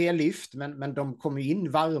 tre lyft, men de kommer ju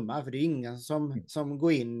in varma, för det är ingen som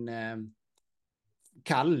går in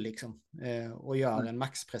kall liksom och gör en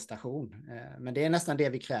maxprestation. Men det är nästan det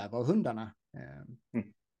vi kräver av hundarna.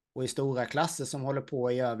 Och i stora klasser som håller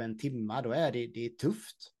på i över en timme, då är det är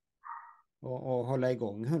tufft att hålla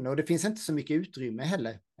igång hundar. Och det finns inte så mycket utrymme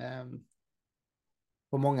heller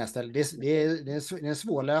på många ställen. Det är en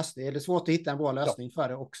svår lösning. Det är svårt att hitta en bra lösning för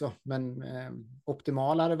det också. Men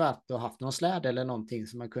optimal hade varit att haft någon släde eller någonting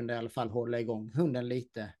som man kunde i alla fall hålla igång hunden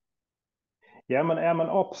lite. Ja, men är man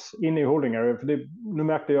ops inne i holding area, för nu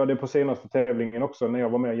märkte jag det på senaste tävlingen också när jag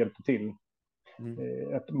var med och hjälpte till.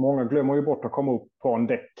 Att många glömmer ju bort att komma upp på en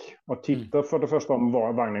däck och titta för det första om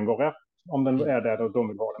vagnen går rätt, om den är där de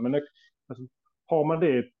vill ha den. Men alltså, har man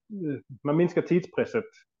det, man minskar tidspresset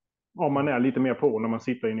om man är lite mer på när man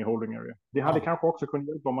sitter inne i holding area. Det hade kanske också kunnat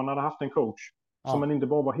hjälpa om man hade haft en coach så man inte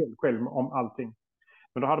bara var helt själv om allting.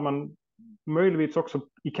 Men då hade man möjligtvis också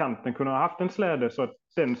i kanten kunnat ha haft en släde så att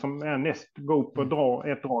den som är näst går upp och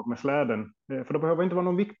drar ett drag med släden. För det behöver inte vara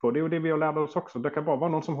någon vikt på. Det är ju det vi har lärt oss också. Det kan bara vara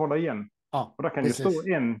någon som håller igen. Och där kan ju stå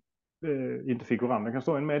en, inte figurant, det kan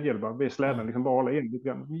stå en medhjälpare vid släden. Liksom bara hålla igen lite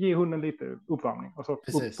grann. Ge hunden lite uppvärmning. Och så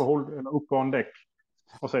upp på en däck.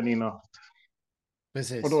 Och sen innan.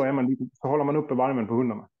 Och då är så håller man uppe värmen på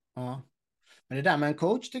hundarna. Ja. Men det där med en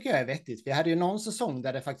coach tycker jag är vettigt. Vi hade ju någon säsong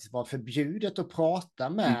där det faktiskt var förbjudet att prata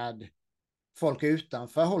med folk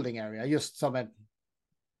utanför holding area. Just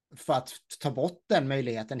för att ta bort den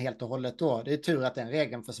möjligheten helt och hållet då. Det är tur att den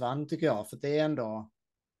regeln försvann tycker jag. För det är ändå...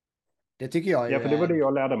 Det tycker jag Ja, för det var det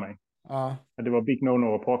jag lärde mig. Ja. Det var big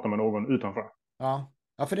no-no att prata med någon utanför. Ja,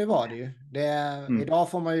 för det var det ju. Idag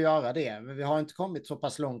får man ju göra det. Men vi har inte kommit så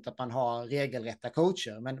pass långt att man har regelrätta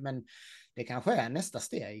coacher. Men det kanske är nästa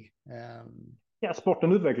steg. Ja,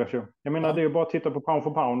 sporten utvecklas ju. Jag menar, det är ju bara att titta på pound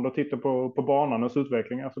for pound och titta på banarnas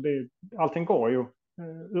utveckling. Alltså allting går ju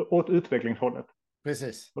åt utvecklingshållet.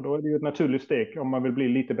 Precis. Och då är det ju ett naturligt steg om man vill bli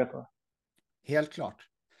lite bättre. Helt klart.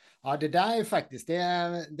 Ja, det där är ju faktiskt,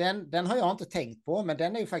 den har jag inte tänkt på, men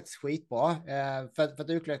den är ju faktiskt skitbra. För att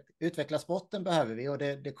utveckla sporten behöver vi, och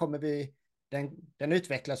det kommer vi, den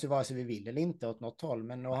utvecklas ju vare sig vi vill eller inte åt något håll,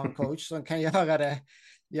 men att ha en coach som kan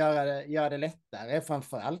göra det lättare,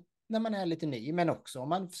 framförallt när man är lite ny, men också om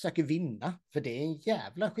man försöker vinna, för det är en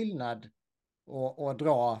jävla skillnad att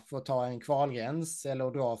dra för att ta en kvalgräns eller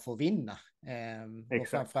att dra för att vinna. Och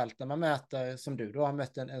framförallt när man möter, som du då har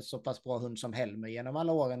mött en så pass bra hund som Helmer genom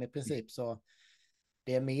alla åren i princip, så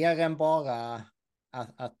det är mer än bara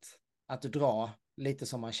att dra lite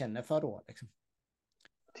som man känner för då. Liksom.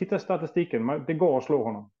 Titta statistiken, det går att slå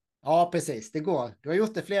honom. Ja, precis, det går. Du har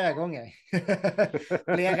gjort det flera gånger.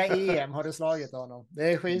 Flera EM har du slagit honom.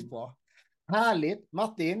 Det är skitbra. Härligt,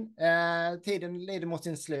 Martin. Tiden lider mot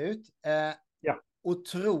sin slut.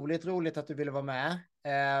 Otroligt roligt att du ville vara med.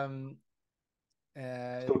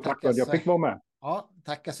 Stort tack för att jag fick vara med. Ja,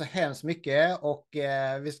 tackar så hemskt mycket. Och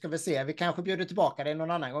vi ska väl se, vi kanske bjuder tillbaka dig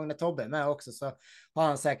någon annan gång när Tobbe är med också, så har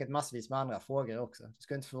han säkert massvis med andra frågor också. Det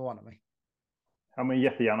ska inte förvåna mig. Ja, men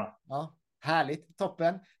jättegärna. Ja, härligt,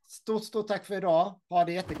 toppen. Stort tack för idag. Ha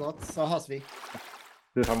det jättegott, så hörs vi.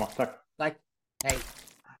 Detsamma, tack. Tack, hej.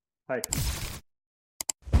 Hej.